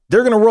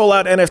 they're going to roll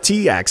out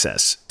NFT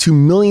access to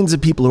millions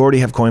of people who already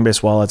have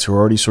Coinbase wallets, who are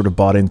already sort of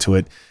bought into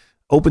it.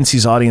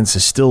 OpenSea's audience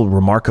is still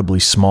remarkably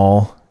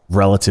small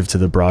relative to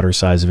the broader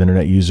size of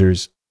internet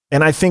users.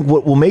 And I think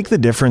what will make the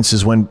difference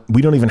is when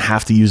we don't even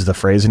have to use the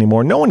phrase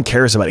anymore. No one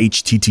cares about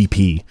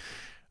HTTP.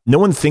 No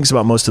one thinks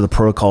about most of the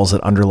protocols that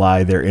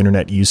underlie their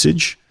internet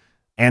usage.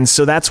 And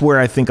so that's where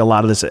I think a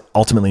lot of this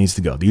ultimately needs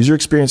to go. The user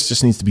experience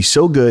just needs to be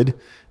so good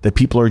that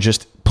people are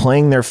just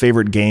playing their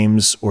favorite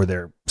games, or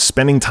they're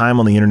spending time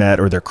on the internet,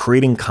 or they're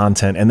creating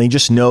content, and they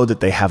just know that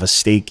they have a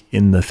stake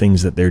in the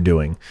things that they're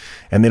doing.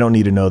 And they don't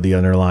need to know the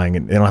underlying,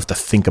 and they don't have to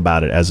think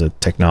about it as a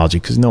technology,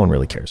 because no one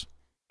really cares.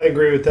 I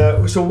agree with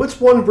that. So what's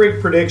one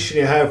big prediction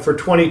you have for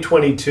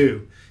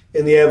 2022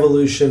 in the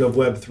evolution of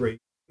Web3?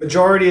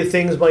 Majority of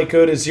things might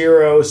go to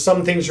zero.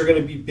 Some things are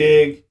going to be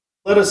big.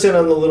 Let us in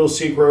on the little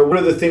secret. What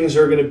are the things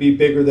that are going to be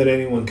bigger than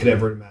anyone could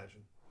ever imagine?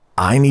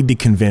 I need to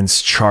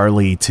convince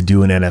Charlie to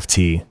do an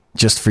NFT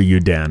just for you,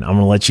 Dan. I'm going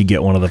to let you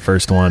get one of the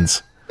first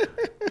ones. I'm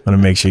going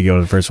to make sure you get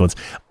one of the first ones.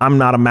 I'm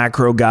not a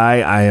macro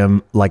guy. I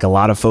am, like a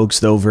lot of folks,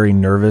 though, very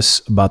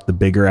nervous about the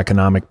bigger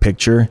economic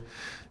picture.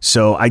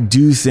 So I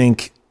do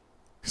think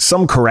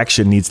some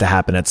correction needs to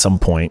happen at some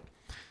point.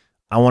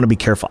 I want to be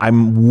careful.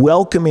 I'm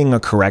welcoming a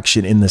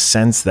correction in the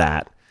sense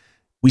that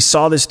we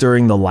saw this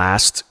during the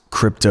last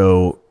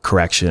crypto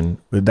correction,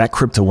 that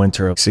crypto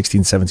winter of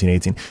 16, 17,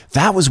 18,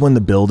 that was when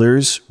the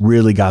builders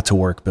really got to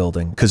work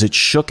building because it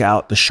shook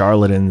out the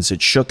charlatans,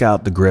 it shook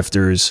out the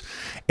grifters.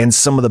 And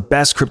some of the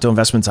best crypto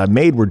investments I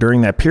made were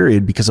during that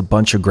period because a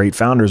bunch of great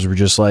founders were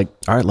just like,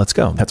 all right, let's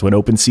go. That's when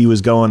OpenSea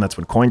was going. That's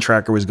when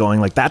CoinTracker was going.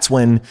 Like that's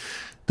when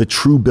the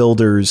true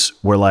builders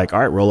were like, all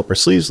right, roll up our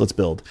sleeves, let's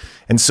build.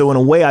 And so in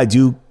a way, I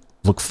do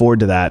look forward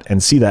to that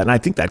and see that. And I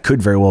think that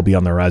could very well be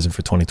on the horizon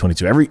for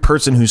 2022. Every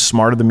person who's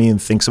smarter than me and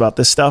thinks about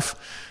this stuff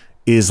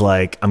is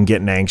like, I'm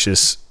getting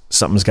anxious.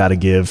 Something's got to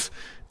give.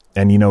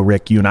 And, you know,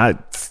 Rick, you and I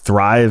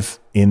thrive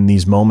in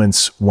these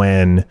moments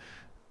when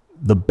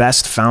the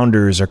best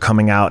founders are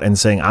coming out and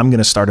saying, I'm going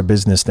to start a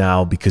business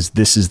now because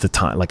this is the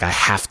time. Like I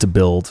have to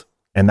build.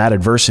 And that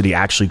adversity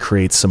actually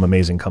creates some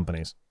amazing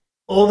companies.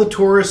 All the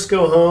tourists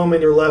go home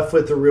and you're left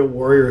with the real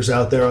warriors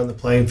out there on the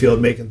playing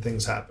field making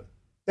things happen.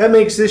 That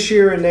makes this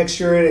year and next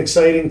year an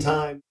exciting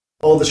time.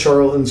 All the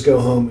charlatans go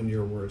home, in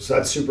your words.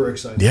 That's super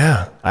exciting.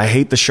 Yeah. I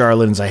hate the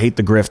charlatans. I hate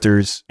the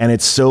grifters. And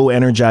it's so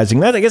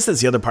energizing. I guess that's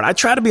the other part. I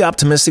try to be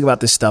optimistic about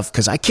this stuff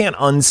because I can't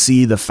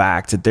unsee the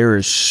fact that there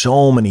are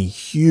so many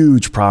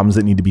huge problems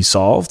that need to be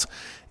solved.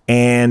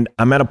 And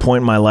I'm at a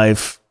point in my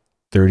life,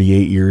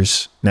 38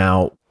 years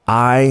now,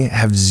 I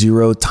have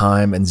zero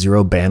time and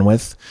zero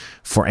bandwidth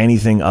for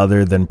anything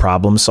other than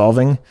problem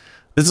solving.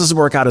 This doesn't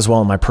work out as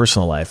well in my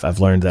personal life. I've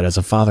learned that as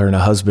a father and a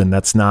husband,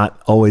 that's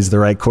not always the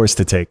right course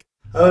to take.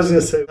 I was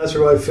going to say, that's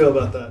what I feel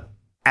about that.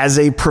 As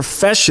a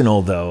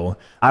professional, though,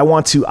 I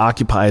want to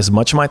occupy as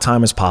much of my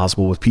time as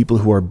possible with people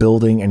who are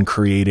building and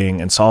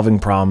creating and solving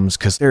problems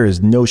because there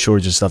is no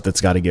shortage of stuff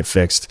that's got to get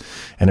fixed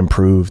and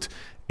improved.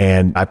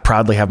 And I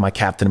proudly have my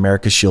Captain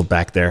America shield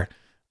back there.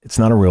 It's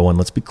not a real one,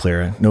 let's be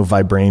clear. No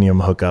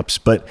vibranium hookups.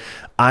 But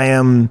I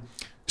am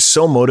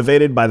so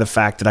motivated by the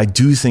fact that I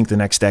do think the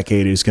next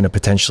decade is going to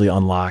potentially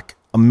unlock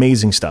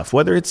amazing stuff,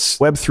 whether it's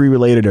Web3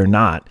 related or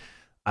not.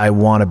 I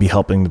want to be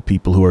helping the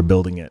people who are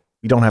building it.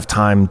 We don't have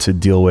time to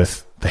deal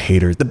with the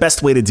haters. The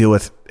best way to deal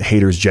with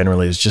haters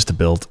generally is just to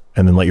build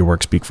and then let your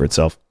work speak for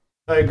itself.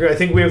 I agree. I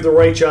think we have the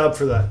right job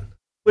for that.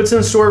 What's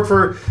in store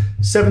for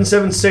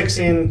 776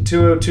 in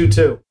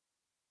 2022?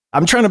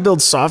 I'm trying to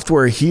build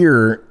software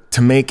here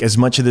to make as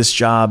much of this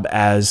job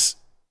as,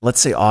 let's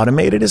say,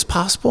 automated as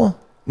possible.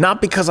 Not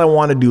because I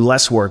want to do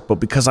less work, but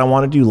because I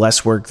want to do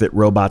less work that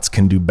robots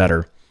can do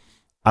better.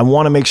 I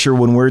want to make sure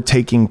when we're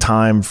taking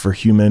time for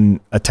human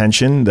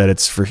attention that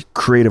it's for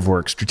creative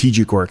work,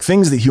 strategic work,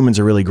 things that humans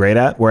are really great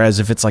at. Whereas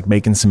if it's like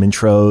making some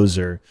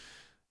intros or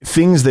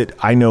things that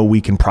I know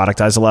we can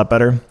productize a lot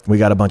better, we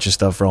got a bunch of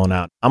stuff rolling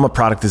out. I'm a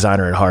product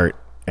designer at heart,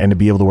 and to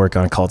be able to work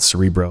on it, called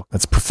Cerebro.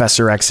 That's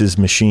Professor X's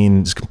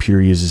machine his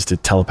computer uses to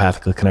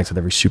telepathically connect with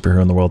every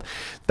superhero in the world.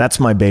 That's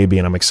my baby,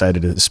 and I'm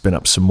excited to spin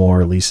up some more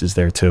releases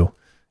there too.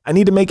 I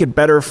need to make it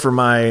better for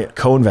my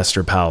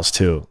co-investor pals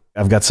too.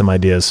 I've got some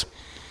ideas.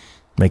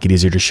 Make it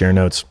easier to share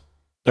notes.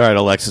 All right,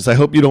 Alexis, I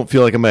hope you don't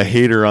feel like I'm a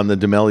hater on the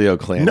D'Amelio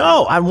clan.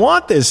 No, I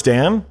want this,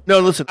 Dan. No,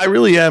 listen, I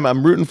really am.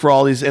 I'm rooting for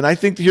all these. And I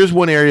think here's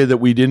one area that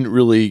we didn't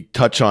really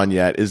touch on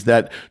yet is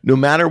that no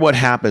matter what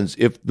happens,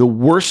 if the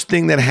worst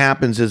thing that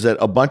happens is that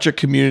a bunch of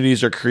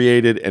communities are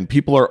created and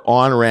people are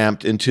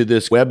on-ramped into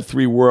this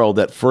Web3 world,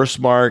 that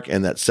Firstmark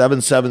and that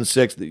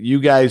 776 that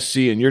you guys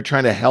see, and you're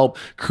trying to help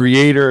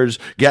creators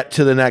get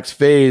to the next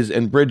phase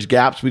and bridge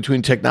gaps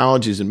between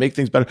technologies and make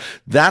things better,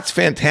 that's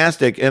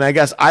fantastic. And I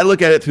guess I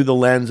look at it through the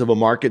lens of a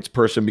markets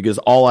person because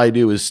all I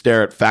do is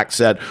stare at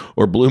FactSet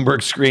or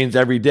Bloomberg screens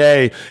every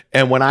day.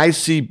 And when I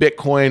see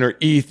Bitcoin or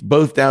ETH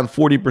both down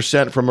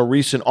 40% from a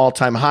recent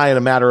all-time high in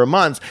a matter of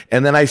months,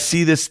 and then I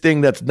see this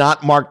thing that's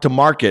not marked to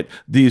market,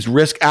 these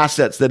risk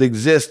assets that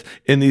exist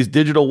in these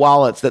digital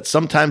wallets that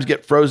sometimes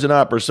get frozen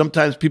up or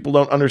sometimes people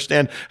don't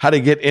understand how to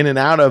get in and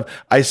out of,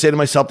 I say to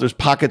myself, there's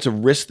pockets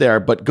of risk there.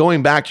 But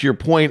going back to your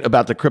point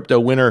about the crypto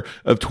winter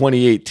of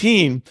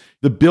 2018,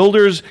 the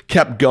builders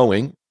kept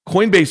going.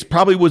 Coinbase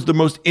probably was the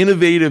most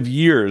innovative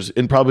years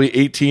in probably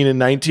 18 and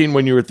 19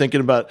 when you were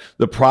thinking about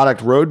the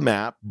product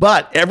roadmap.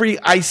 But every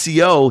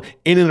ICO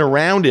in and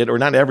around it, or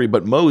not every,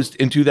 but most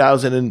in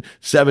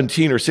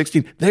 2017 or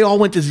 16, they all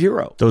went to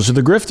zero. Those are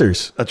the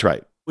grifters. That's right.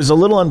 It was a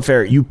little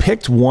unfair. You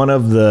picked one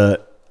of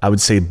the, I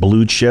would say,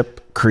 blue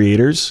chip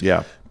creators.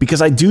 Yeah.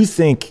 Because I do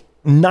think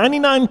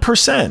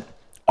 99%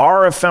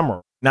 are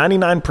ephemeral.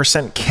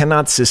 99%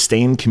 cannot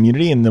sustain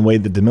community in the way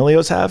the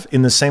D'Amelios have,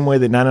 in the same way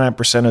that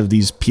 99% of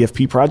these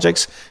PFP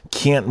projects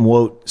can't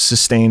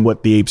sustain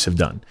what the apes have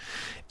done.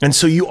 And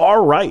so you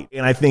are right.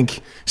 And I think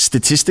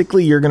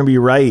statistically, you're going to be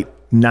right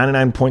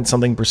 99 point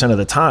something percent of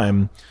the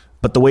time.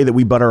 But the way that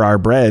we butter our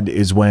bread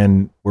is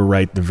when we're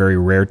right the very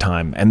rare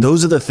time. And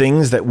those are the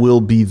things that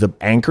will be the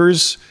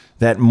anchors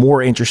that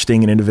more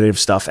interesting and innovative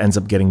stuff ends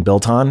up getting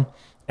built on.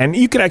 And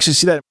you can actually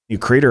see that the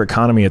creator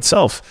economy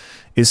itself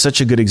is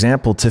such a good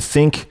example to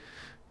think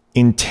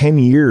in 10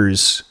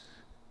 years,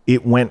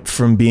 it went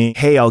from being,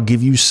 hey, I'll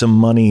give you some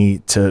money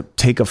to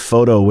take a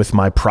photo with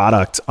my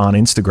product on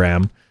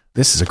Instagram.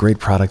 This is a great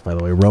product, by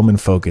the way, Roman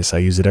Focus. I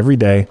use it every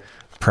day.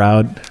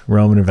 Proud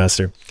Roman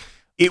investor.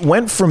 It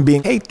went from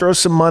being, hey, throw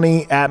some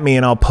money at me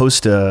and I'll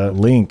post a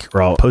link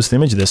or I'll post an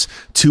image of this,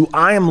 to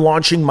I am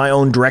launching my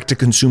own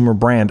direct-to-consumer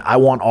brand. I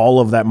want all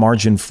of that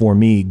margin for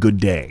me. Good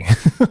day.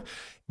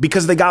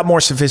 Because they got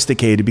more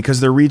sophisticated, because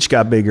their reach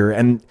got bigger.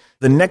 And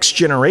the next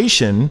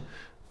generation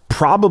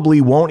probably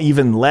won't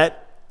even let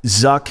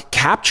Zuck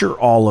capture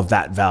all of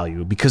that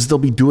value because they'll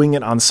be doing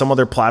it on some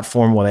other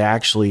platform where they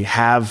actually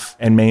have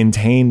and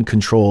maintain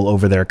control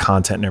over their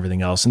content and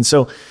everything else. And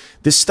so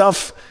this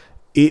stuff,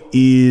 it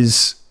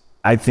is,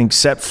 I think,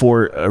 set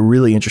for a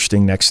really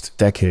interesting next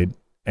decade.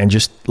 And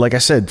just like I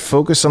said,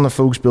 focus on the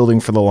folks building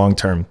for the long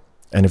term.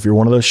 And if you're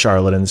one of those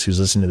charlatans who's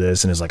listening to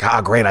this and is like,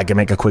 great, I can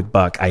make a quick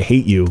buck, I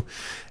hate you.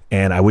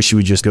 And I wish you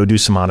would just go do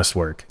some honest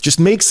work. Just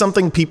make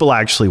something people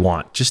actually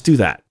want. Just do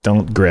that.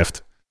 Don't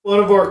grift. One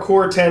of our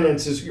core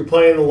tenets is you're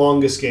playing the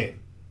longest game.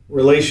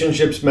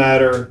 Relationships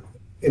matter.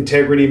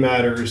 Integrity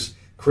matters.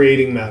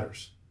 Creating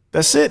matters.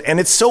 That's it. And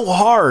it's so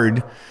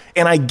hard.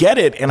 And I get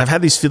it. And I've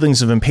had these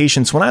feelings of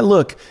impatience. When I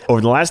look over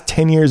the last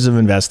 10 years of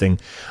investing,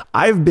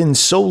 I've been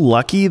so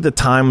lucky the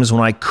times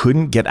when I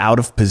couldn't get out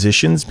of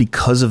positions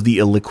because of the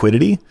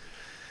illiquidity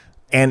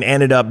and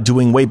ended up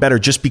doing way better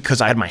just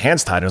because I had my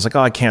hands tied. I was like,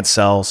 I can't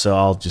sell.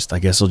 So I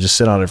guess I'll just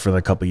sit on it for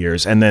a couple of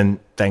years. And then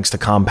thanks to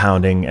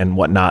compounding and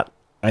whatnot,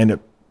 I ended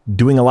up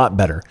doing a lot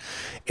better.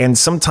 And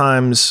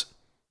sometimes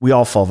we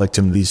all fall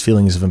victim to these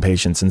feelings of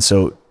impatience. And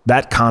so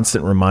that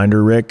constant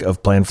reminder, Rick,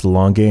 of playing for the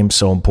long game is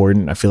so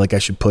important. I feel like I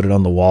should put it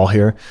on the wall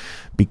here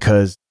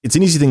because it's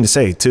an easy thing to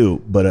say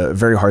too, but a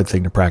very hard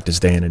thing to practice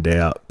day in and day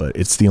out. But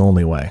it's the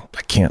only way.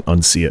 I can't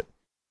unsee it.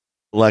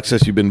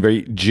 Alexis, you've been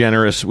very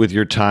generous with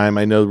your time.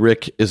 I know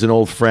Rick is an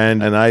old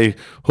friend, and I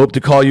hope to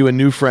call you a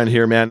new friend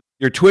here, man.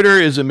 Your Twitter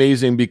is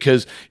amazing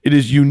because it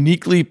is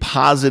uniquely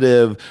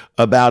positive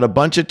about a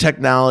bunch of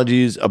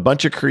technologies, a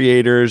bunch of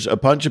creators, a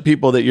bunch of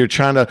people that you're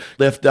trying to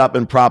lift up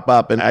and prop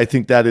up. And I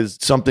think that is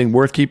something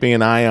worth keeping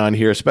an eye on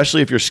here,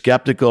 especially if you're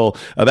skeptical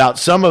about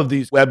some of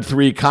these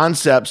Web3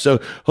 concepts. So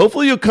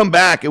hopefully you'll come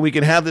back and we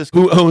can have this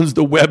who owns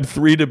the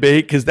Web3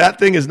 debate, because that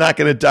thing is not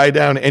going to die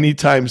down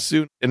anytime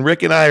soon. And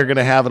Rick and I are going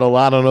to have it a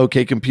lot on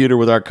OK Computer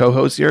with our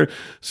co-hosts here.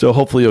 So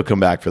hopefully you'll come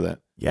back for that.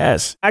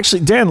 Yes.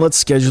 Actually, Dan, let's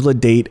schedule a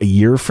date a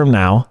year from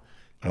now.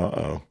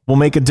 Uh-oh. We'll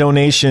make a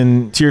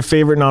donation to your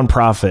favorite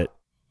nonprofit.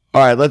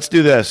 All right, let's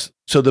do this.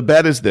 So the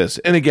bet is this.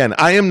 And again,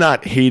 I am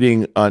not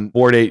hating on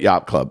Bored Ape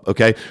Yacht Club,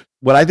 okay?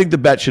 What I think the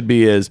bet should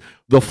be is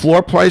the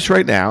floor price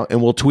right now,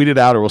 and we'll tweet it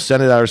out or we'll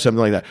send it out or something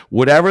like that.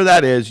 Whatever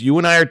that is, you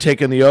and I are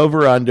taking the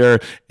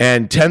over-under,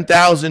 and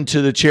 $10,000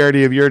 to the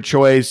charity of your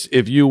choice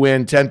if you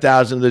win,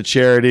 $10,000 to the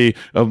charity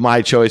of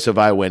my choice if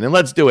I win. And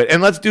let's do it.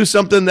 And let's do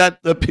something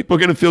that the people are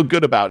going to feel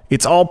good about.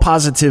 It's all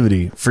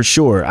positivity, for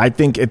sure. I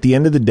think at the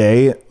end of the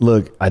day,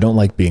 look, I don't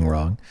like being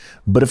wrong,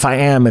 but if I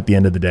am at the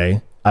end of the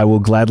day, I will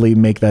gladly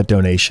make that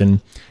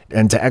donation.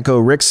 And to echo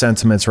Rick's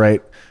sentiments,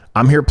 right,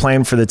 I'm here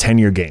playing for the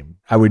 10-year game.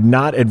 I would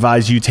not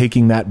advise you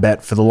taking that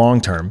bet for the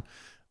long term,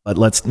 but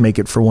let's make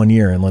it for 1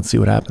 year and let's see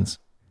what happens.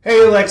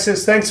 Hey,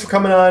 Alexis, thanks for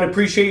coming on.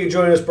 Appreciate you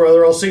joining us,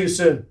 brother. I'll see you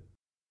soon.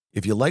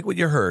 If you like what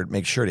you heard,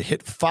 make sure to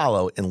hit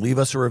follow and leave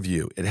us a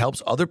review. It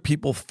helps other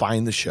people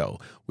find the show.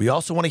 We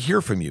also want to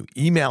hear from you.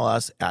 Email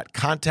us at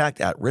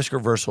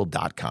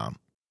contact@riskreversal.com.